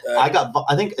at.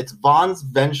 I think it's Vaughn's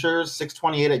Ventures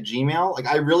 628@gmail. Like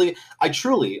I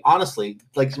truly, honestly,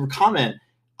 like comment.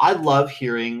 I love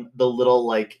hearing the little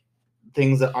like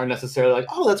things that aren't necessarily like,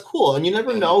 oh, that's cool. And you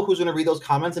never know who's going to read those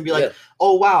comments and be like,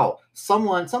 oh, wow,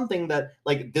 something that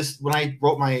like this, when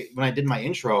I did my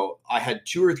intro, I had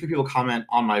 2 or 3 people comment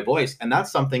on my voice. And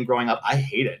that's something growing up I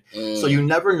hated. So you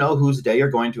never know whose day you're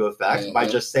going to affect by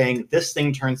just saying this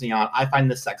thing turns me on. I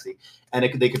find this sexy. And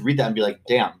they could read that and be like,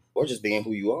 damn. Or just being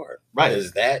who you are. Right.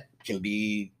 Because that can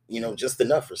be, just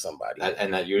enough for somebody.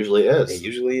 And that usually is. It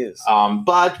usually is.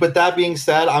 But with that being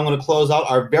said, I'm going to close out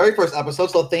our very first episode.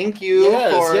 So thank you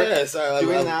for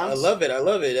doing that. I love it.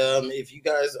 If you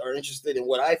guys are interested in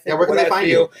what I think, where can they find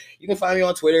you? You can find me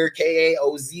on Twitter,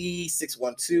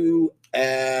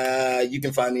 KAOZ612. You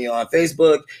can find me on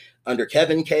Facebook under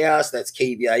Kevin Chaos. That's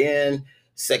KVIN.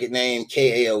 Second name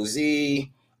KAOZ.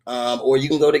 Or you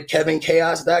can go to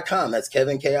kevinchaos.com. That's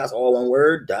kevinchaos, all one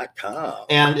word.com.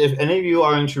 And if any of you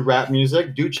are into rap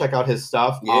music, do check out his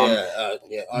stuff. On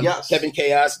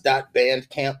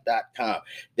kevinchaos.bandcamp.com.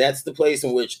 That's the place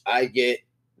in which I get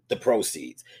the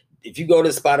proceeds. If you go to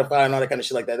Spotify and all that kind of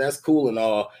shit like that, that's cool and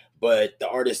all, but the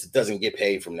artist doesn't get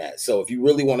paid from that. So if you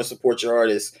really want to support your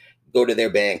artist, go to their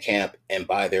Bandcamp and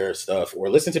buy their stuff or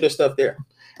listen to their stuff there.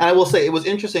 And I will say, it was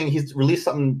interesting. He's released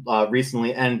something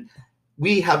recently, and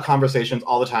we have conversations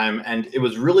all the time, and it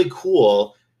was really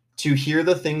cool to hear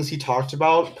the things he talked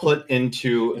about put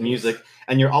into music.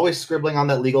 And you're always scribbling on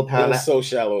that legal pad. It's so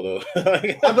shallow, though. but I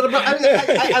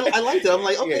liked it. I'm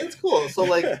like, okay, that's cool. So,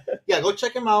 go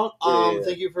check him out.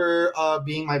 Thank you for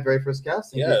being my very first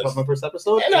guest. Thank you for my first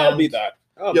episode. And I'll be back.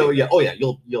 You'll be back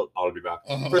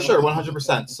for sure,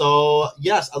 100%. So,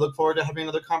 yes, I look forward to having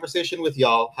another conversation with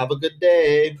y'all. Have a good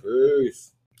day.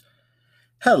 Peace.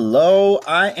 Hello,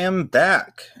 I am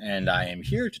back, and I am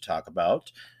here to talk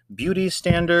about beauty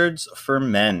standards for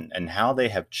men and how they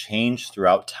have changed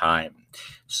throughout time.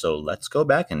 So let's go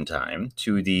back in time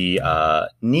to the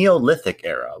Neolithic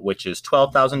era, which is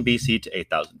 12,000 BC to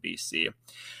 8,000 BC.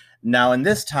 Now, in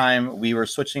this time, we were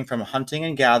switching from hunting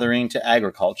and gathering to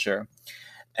agriculture,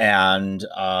 and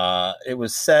it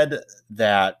was said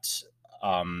that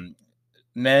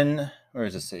men, where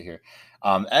does it say here?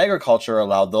 Agriculture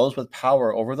allowed those with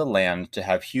power over the land to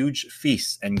have huge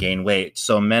feasts and gain weight.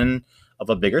 So men of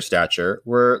a bigger stature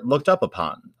were looked up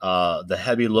upon. The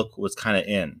heavy look was kind of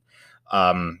in.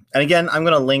 And again, I'm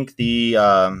going to link the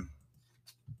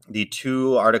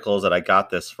two articles that I got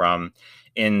this from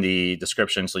in the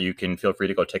description, so you can feel free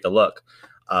to go take a look.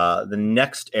 The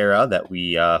next era that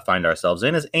we find ourselves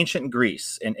in is ancient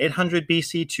Greece in 800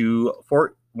 BC to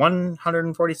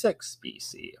 146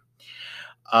 BC.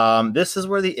 This is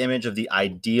where the image of the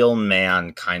ideal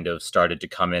man kind of started to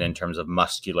come in terms of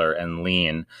muscular and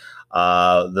lean.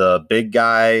 The big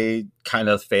guy kind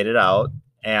of faded out,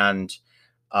 and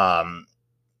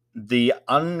the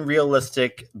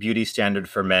unrealistic beauty standard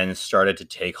for men started to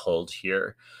take hold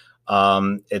here.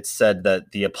 It's said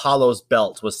that the Apollo's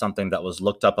belt was something that was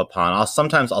looked up upon,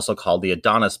 sometimes also called the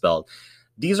Adonis belt.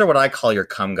 These are what I call your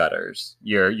cum gutters,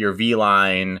 your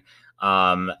V-line.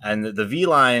 And the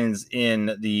V-lines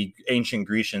in the ancient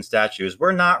Grecian statues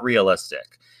were not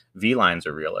realistic. V-lines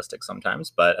are realistic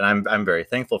sometimes, and I'm very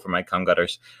thankful for my cum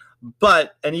gutters.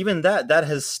 And even that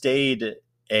has stayed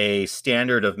a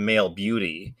standard of male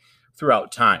beauty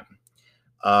throughout time.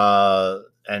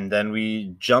 And then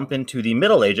we jump into the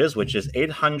Middle Ages, which is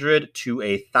 800 to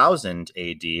 1000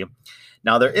 AD.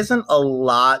 Now, there isn't a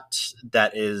lot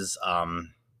that is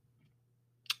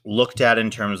looked at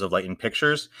in terms of in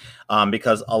pictures,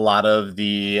 because a lot of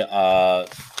the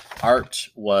art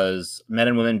was men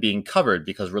and women being covered,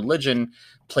 because religion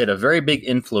played a very big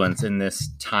influence in this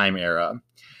time era.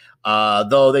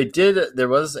 Though there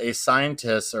was a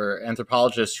scientist or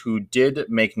anthropologist who did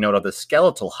make note of the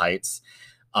skeletal heights,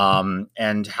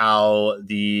 and how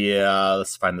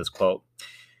let's find this quote.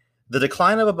 The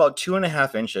decline of about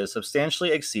 2.5 inches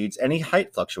substantially exceeds any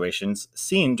height fluctuations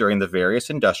seen during the various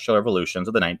industrial revolutions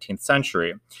of the 19th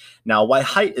century. Now, why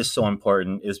height is so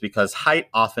important is because height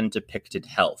often depicted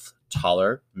health.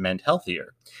 Taller meant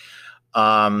healthier.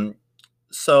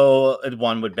 So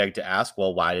one would beg to ask,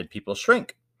 well, why did people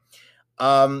shrink?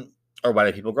 Or why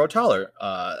did people grow taller?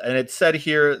 And it's said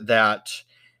here that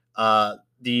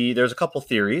there's a couple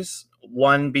theories.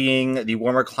 One being the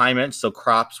warmer climate, so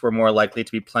crops were more likely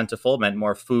to be plentiful, meant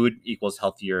more food equals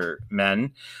healthier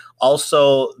men.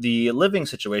 Also, the living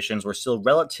situations were still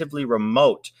relatively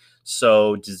remote,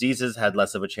 so diseases had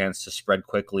less of a chance to spread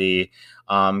quickly,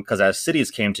 because as cities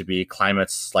came to be,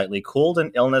 climates slightly cooled,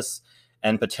 and illness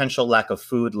and potential lack of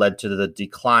food led to the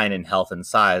decline in health and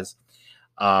size.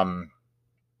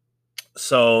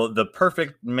 So the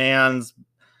perfect man's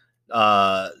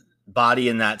body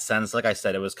in that sense, like I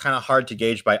said, it was kind of hard to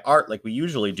gauge by art like we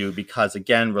usually do, because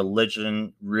again,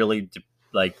 religion really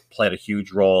played a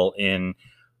huge role in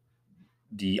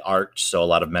the art, so a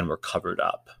lot of men were covered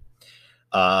up.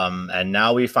 And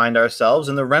now we find ourselves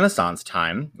in the Renaissance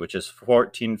time, which is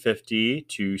 1450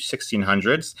 to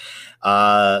 1600s.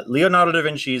 Leonardo da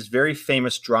Vinci's very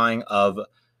famous drawing of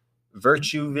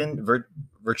Vitruvian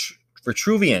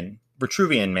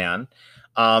Man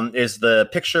is the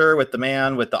picture with the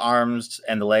man with the arms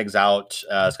and the legs out.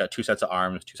 It's got 2 sets of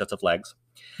arms, 2 sets of legs.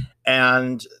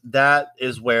 And that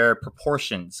is where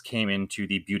proportions came into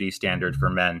the beauty standard for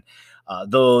men.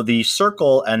 Though the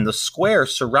circle and the square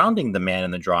surrounding the man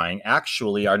in the drawing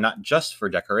actually are not just for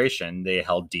decoration, they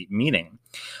held deep meaning.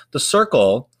 The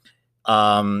circle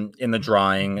in the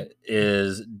drawing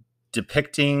is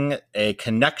depicting a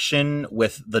connection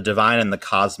with the divine and the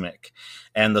cosmic.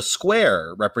 And the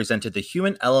square represented the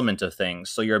human element of things.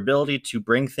 So your ability to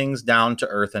bring things down to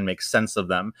earth and make sense of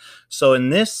them. So in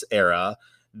this era,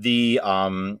 the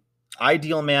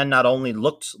ideal man not only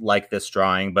looked like this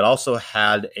drawing, but also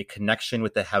had a connection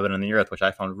with the heaven and the earth, which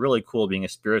I found really cool being a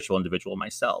spiritual individual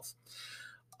myself.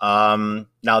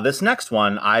 Now, this next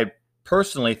one, I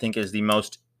personally think is the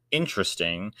most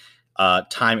interesting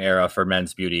time era for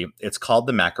men's beauty. It's called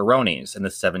the macaronis in the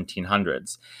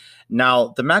 1700s.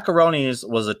 Now, the macaronis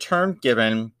was a term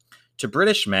given to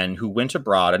British men who went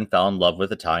abroad and fell in love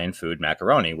with Italian food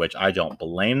macaroni, which I don't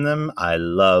blame them. I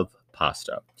love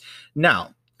pasta.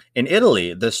 Now, in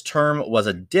Italy, this term was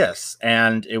a diss,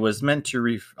 and it was meant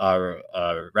to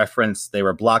reference they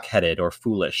were blockheaded or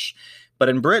foolish. But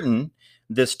in Britain,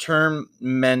 this term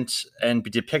meant and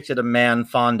depicted a man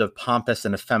fond of pompous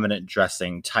and effeminate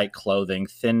dressing, tight clothing,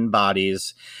 thin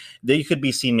bodies. They could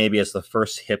be seen maybe as the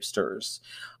first hipsters.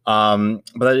 But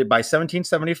by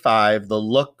 1775, the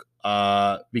look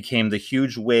became the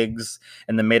huge wigs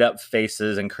and the made-up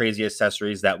faces and crazy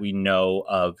accessories that we know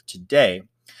of today.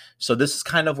 So this is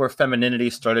kind of where femininity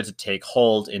started to take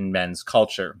hold in men's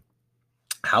culture.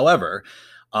 However,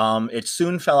 it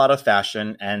soon fell out of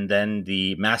fashion, and then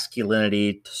the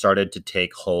masculinity started to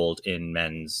take hold in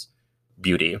men's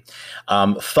beauty.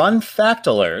 Fun fact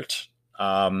alert,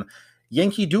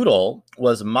 Yankee Doodle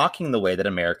was mocking the way that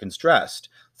Americans dressed,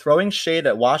 throwing shade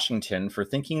at Washington for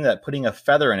thinking that putting a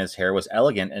feather in his hair was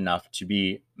elegant enough to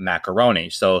be macaroni.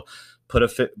 So put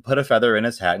a feather in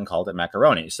his hat and called it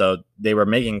macaroni. So they were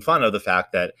making fun of the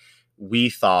fact that we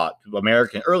thought,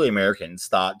 early Americans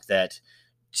thought that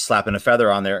slapping a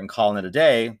feather on there and calling it a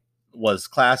day was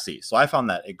classy. So I found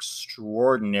that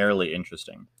extraordinarily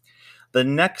interesting. The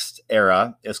next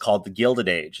era is called the Gilded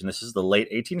Age, and this is the late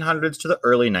 1800s to the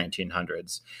early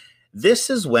 1900s. This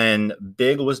is when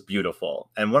big was beautiful.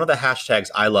 And one of the hashtags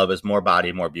I love is more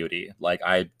body, more beauty.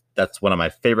 That's one of my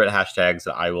favorite hashtags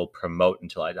that I will promote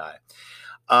until I die.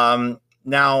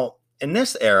 Now, in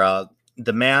this era,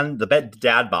 the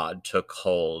dad bod took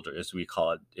hold, as we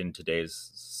call it in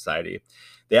today's society.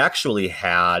 They actually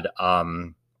had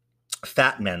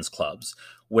fat men's clubs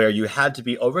where you had to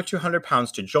be over 200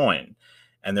 pounds to join.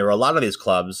 And there were a lot of these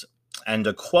clubs. And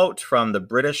a quote from the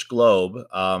British Globe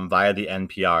via the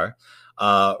NPR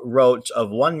wrote of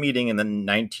one meeting in the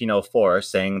 1904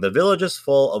 saying, "The village is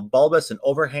full of bulbous and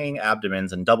overhanging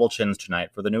abdomens and double chins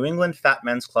tonight, for the New England Fat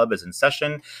Men's Club is in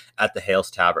session at the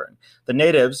Hales Tavern. The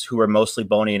natives, who were mostly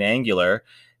bony and angular,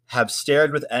 have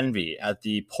stared with envy at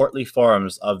the portly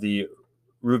forms of the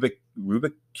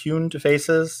rubicund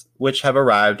faces which have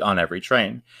arrived on every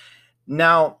train."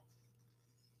 Now,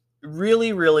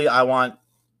 really, really, I want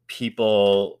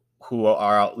people who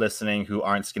are out listening who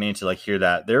aren't skinny to hear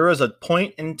that. There was a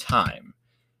point in time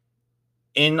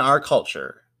in our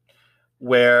culture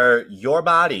where your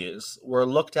bodies were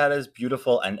looked at as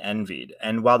beautiful and envied.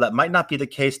 And while that might not be the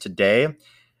case today,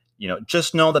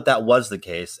 just know that that was the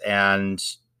case, and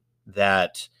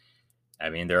that,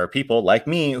 there are people like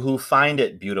me who find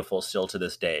it beautiful still to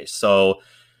this day. So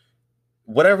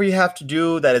whatever you have to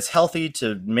do that is healthy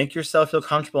to make yourself feel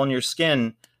comfortable in your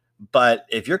skin. But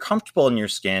if you're comfortable in your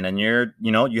skin and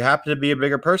you happen to be a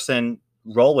bigger person,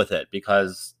 roll with it,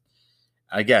 because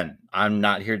again, I'm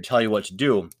not here to tell you what to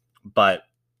do, but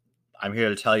I'm here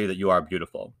to tell you that you are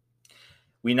beautiful.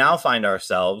 We now find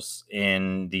ourselves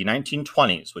in the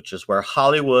 1920s, which is where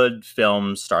Hollywood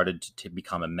films started to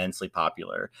become immensely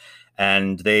popular.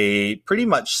 And they pretty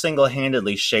much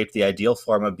single-handedly shaped the ideal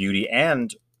form of beauty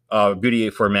and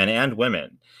beauty for men and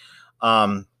women.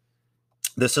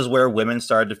 This is where women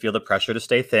started to feel the pressure to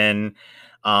stay thin,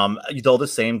 though the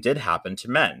same did happen to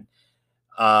men.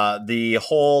 The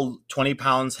whole 20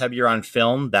 pounds heavier on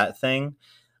film, that thing,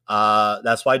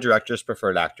 that's why directors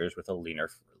preferred actors with a leaner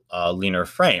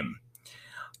frame.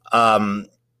 So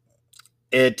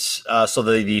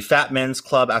the Fat Men's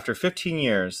Club, after 15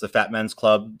 years, the Fat Men's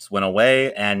Clubs went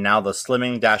away, and now the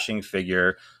slimming, dashing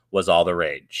figure was all the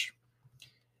rage.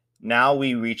 Now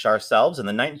we reach ourselves in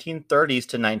the 1930s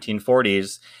to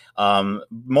 1940s,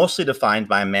 mostly defined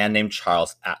by a man named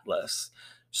Charles Atlas.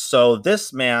 So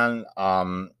this man,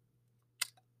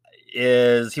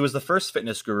 he was the first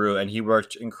fitness guru, and he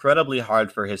worked incredibly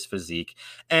hard for his physique.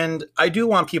 And I do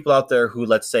want people out there who,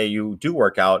 let's say you do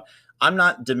work out, I'm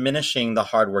not diminishing the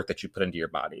hard work that you put into your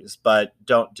bodies, but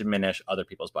don't diminish other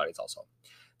people's bodies also.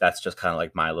 That's just kind of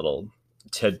like my little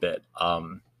tidbit.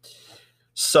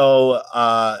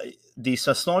 The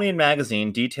Smithsonian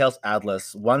Magazine details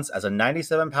Atlas once as a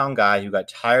 97-pound guy who got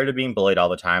tired of being bullied all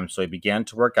the time, so he began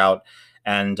to work out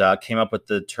and came up with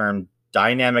the term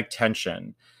dynamic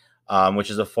tension, which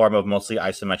is a form of mostly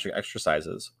isometric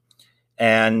exercises.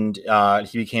 And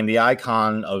he became the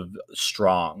icon of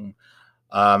strong.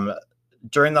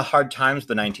 During the hard times of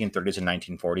the 1930s and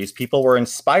 1940s, people were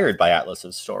inspired by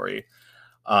Atlas's story,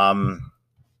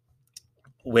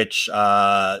 which...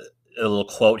 a little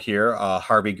quote here.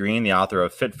 Harvey Green, the author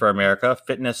of Fit for America,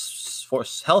 Fitness for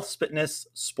Health, Fitness,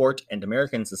 Sport, and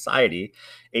American Society,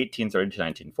 1830 to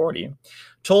 1940,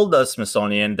 told the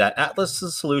Smithsonian that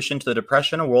Atlas's solution to the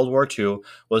Depression of World War II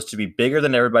was to be bigger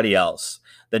than everybody else,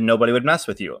 then nobody would mess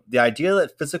with you. The idea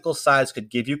that physical size could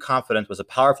give you confidence was a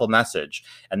powerful message,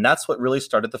 and that's what really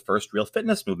started the first real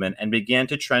fitness movement and began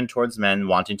to trend towards men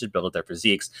wanting to build up their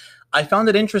physiques. I found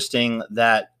it interesting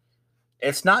that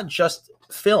it's not just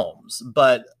films,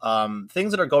 but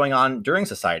things that are going on during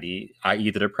society,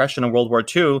 i.e. the Depression of World War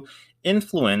II,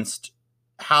 influenced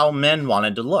how men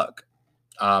wanted to look.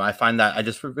 I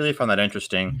just really found that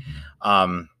interesting.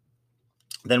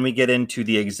 Then we get into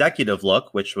the executive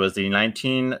look, which was the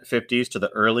 1950s to the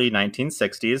early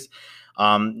 1960s.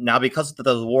 Now, because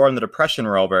the war and the Depression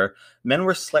were over, men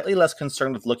were slightly less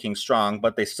concerned with looking strong,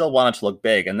 but they still wanted to look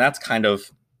big. And that's kind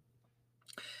of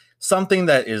something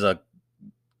that is a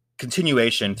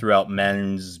continuation throughout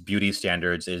men's beauty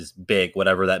standards, is big,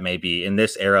 whatever that may be. In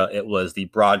this era, it was the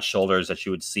broad shoulders that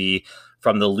you would see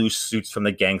from the loose suits from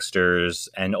the gangsters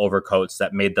and overcoats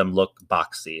that made them look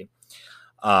boxy.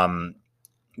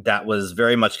 That was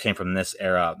very much came from this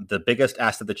era. The biggest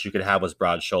asset that you could have was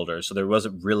broad shoulders. So there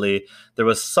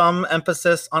was some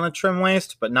emphasis on a trim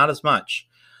waist, but not as much.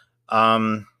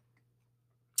 The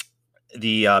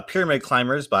Pyramid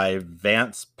Climbers by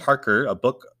Vance Parker, a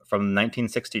book from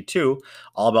 1962,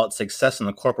 all about success in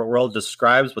the corporate world,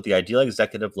 describes what the ideal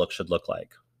executive look should look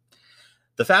like.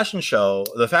 The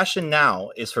fashion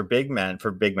now is for big men.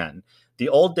 The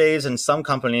old days in some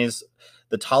companies,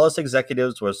 the tallest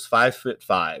executives was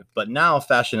 5'5", but now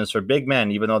fashion is for big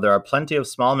men, even though there are plenty of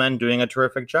small men doing a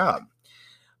terrific job.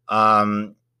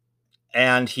 And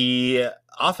he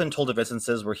often told of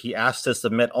instances where he asked to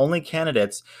submit only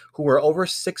candidates who were over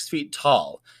 6 feet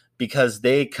tall, because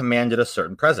they commanded a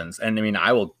certain presence. And I mean,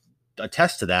 I will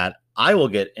attest to that. I will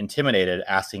get intimidated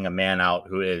asking a man out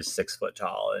who is 6 foot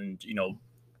tall and,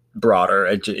 broader.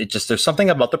 It just, there's something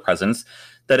about the presence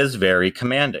that is very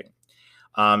commanding.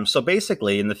 So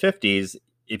basically in the 50s,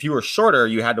 if you were shorter,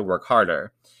 you had to work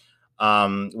harder,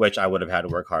 which I would have had to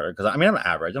work harder because I'm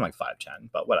average. I'm like 5'10",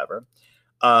 but whatever.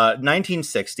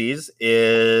 1960s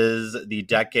is the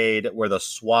decade where the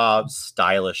suave,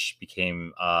 stylish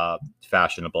became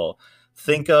fashionable.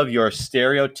 Think of your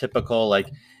stereotypical like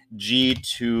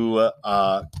G2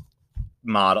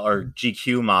 model or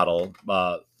GQ model,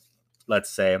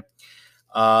 let's say.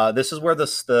 This is where the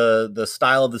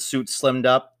style of the suit slimmed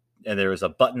up, and there was a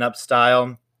button-up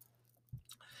style.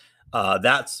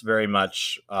 That's very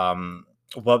much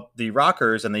what the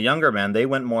rockers and the younger men, they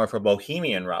went more for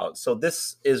bohemian route. So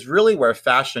this is really where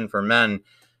fashion for men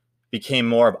became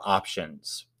more of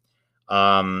options.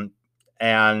 And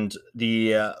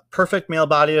the perfect male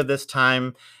body of this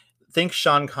time, think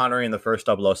Sean Connery in the first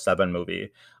 007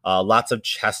 movie. Lots of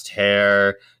chest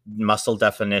hair, muscle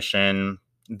definition.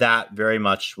 That very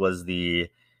much was the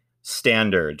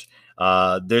standard.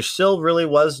 There still really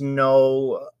was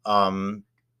no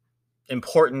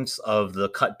importance of the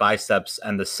cut biceps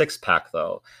and the six-pack,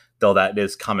 though that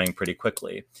is coming pretty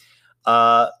quickly.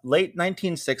 Late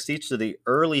 1960s to the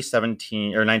early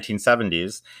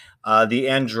 1970s, the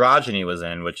androgyny was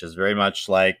in, which is very much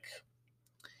like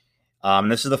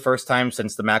this is the first time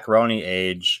since the macaroni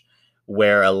age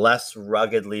where a less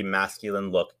ruggedly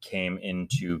masculine look came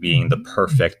into being the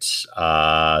perfect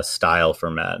style for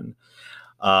men.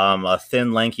 A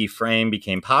thin, lanky frame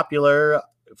became popular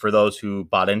for those who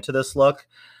bought into this look,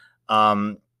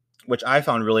 which I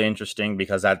found really interesting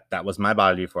because that was my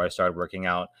body before I started working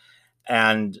out.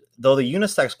 And though the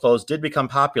unisex clothes did become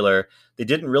popular, they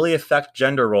didn't really affect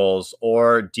gender roles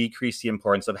or decrease the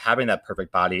importance of having that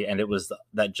perfect body. And it was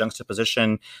that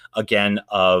juxtaposition, again,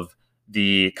 of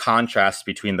the contrast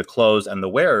between the clothes and the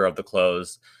wearer of the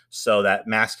clothes. So that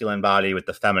masculine body with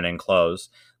the feminine clothes,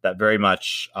 that very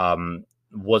much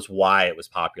was why it was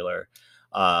popular.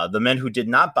 The men who did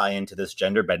not buy into this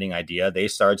gender bending idea, they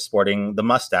started sporting the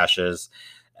mustaches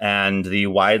and the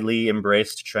widely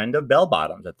embraced trend of bell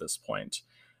bottoms at this point.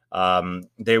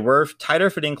 They were tighter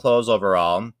fitting clothes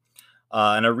overall,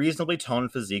 and a reasonably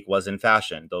toned physique was in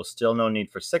fashion, though still no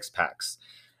need for six packs.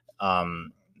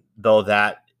 Though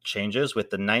that changes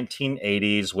with the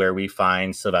 1980s, where we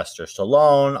find Sylvester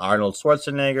Stallone, Arnold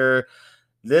Schwarzenegger.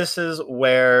 This is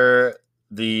where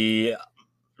the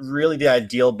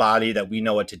ideal body that we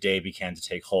know it today began to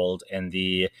take hold, and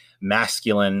the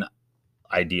masculine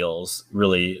ideals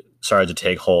really started to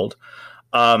take hold.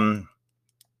 The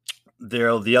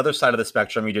other side of the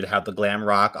spectrum, you did have the glam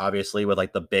rock, obviously, with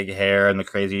like the big hair and the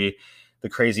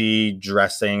crazy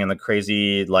dressing and the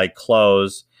crazy like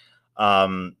clothes,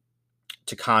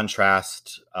 to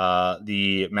contrast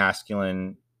the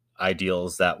masculine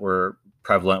ideals that were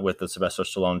prevalent with the Sylvester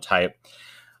Stallone type,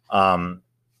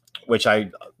 which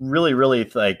I really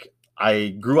like. I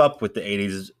grew up with the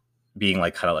 80s being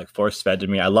like kind of like force fed to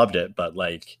me. I loved it, but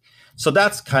like, so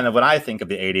that's kind of when I think of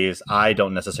the 80s. I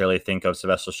don't necessarily think of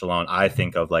Sylvester Stallone. I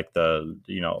think of like the,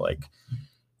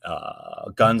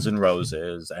 Guns N'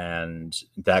 Roses and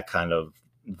that kind of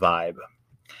vibe.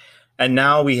 And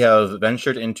now we have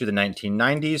ventured into the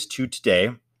 1990s to today,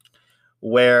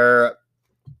 where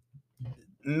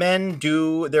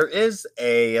there is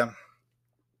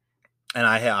and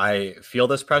I feel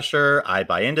this pressure, I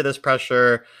buy into this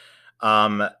pressure.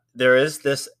 There is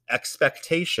this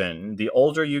expectation, the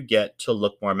older you get, to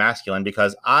look more masculine,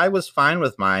 because I was fine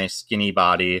with my skinny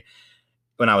body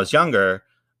when I was younger,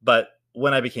 but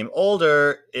when I became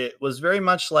older, it was very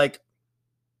much like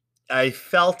I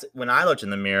felt when I looked in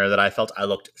the mirror that I felt I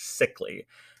looked sickly.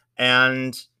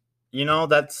 And,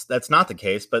 that's not the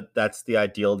case, but that's the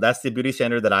ideal. That's the beauty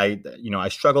standard that I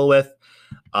struggle with.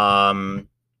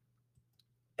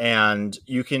 And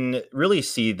you can really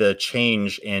see the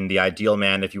change in the ideal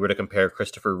man if you were to compare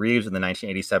Christopher Reeves in the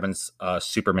 1987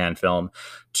 Superman film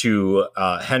to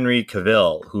Henry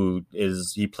Cavill,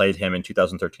 he played him in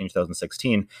 2013,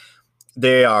 2016.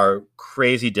 They are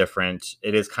crazy different.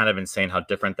 It is kind of insane how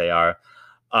different they are.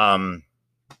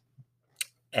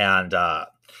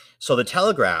 So the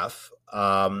Telegraph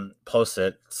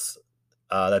posted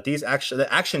that the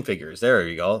action figures, there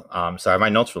you go. Sorry, my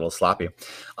notes were a little sloppy.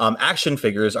 Action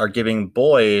figures are giving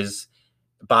boys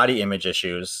body image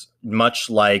issues, much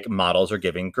like models are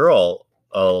giving girl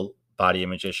body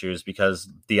image issues, because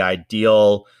the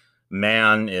ideal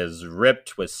man is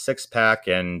ripped with six pack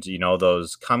and,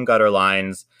 those cum gutter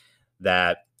lines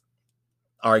that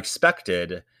are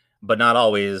expected, but not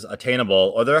always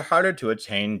attainable, or they're harder to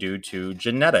attain due to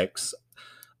genetics.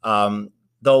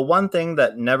 Though one thing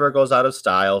that never goes out of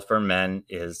style for men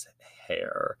is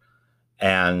hair.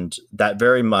 And that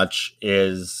very much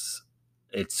it's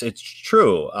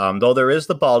true. Though there is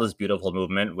the bald is beautiful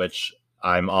movement, which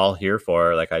I'm all here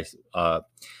for, like I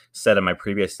said in my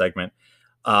previous segment.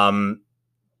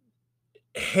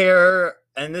 Hair,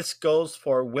 and this goes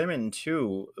for women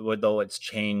too, though it's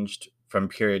changed from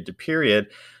period to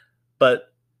period,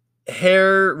 but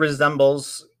hair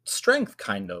resembles strength,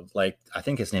 kind of. Like, I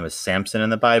think his name is Samson in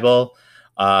the Bible,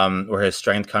 where his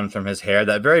strength comes from his hair.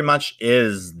 That very much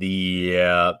is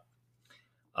the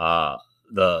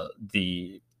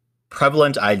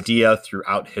prevalent idea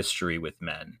throughout history with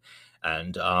men.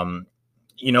 And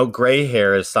gray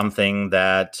hair is something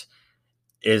that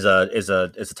is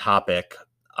a topic.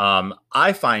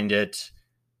 I find it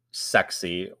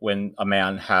sexy when a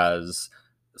man has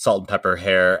salt and pepper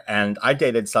hair, and I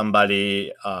dated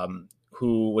somebody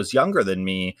who was younger than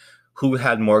me, who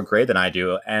had more gray than I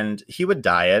do, and he would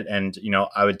dye it, and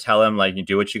I would tell him, like, you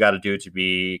do what you got to do to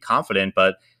be confident,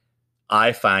 but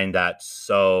I find that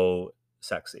so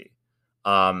sexy.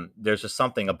 There's just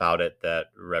something about it that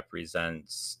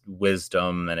represents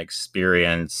wisdom and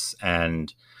experience,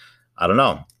 and I don't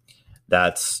know.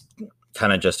 That's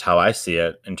kind of just how I see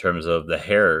it in terms of the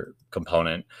hair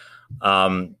component.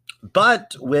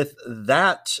 But with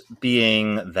that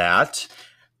being that,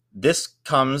 this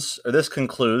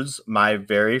concludes my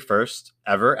very first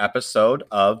ever episode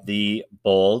of the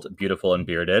Bold, Beautiful, and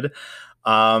Bearded.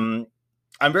 I'm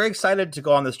very excited to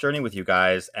go on this journey with you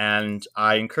guys, and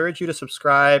I encourage you to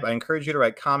subscribe. I encourage you to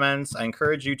write comments. I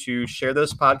encourage you to share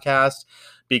this podcast,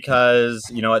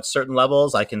 because, at certain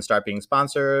levels, I can start being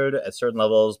sponsored. At certain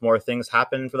levels, more things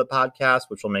happen for the podcast,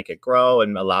 which will make it grow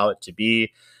and allow it to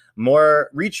be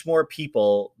reach more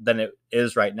people than it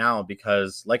is right now.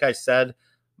 Because, like I said,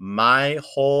 my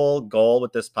whole goal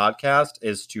with this podcast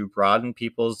is to broaden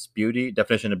people's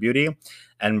definition of beauty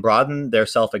and broaden their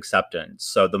self-acceptance.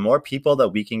 So the more people that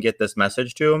we can get this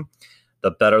message to,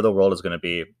 the better the world is going to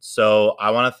be. So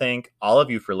I want to thank all of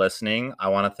you for listening. I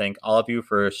want to thank all of you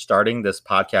for starting this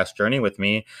podcast journey with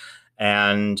me.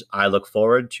 And I look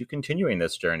forward to continuing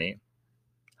this journey.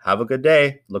 Have a good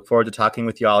day. Look forward to talking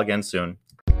with you all again soon.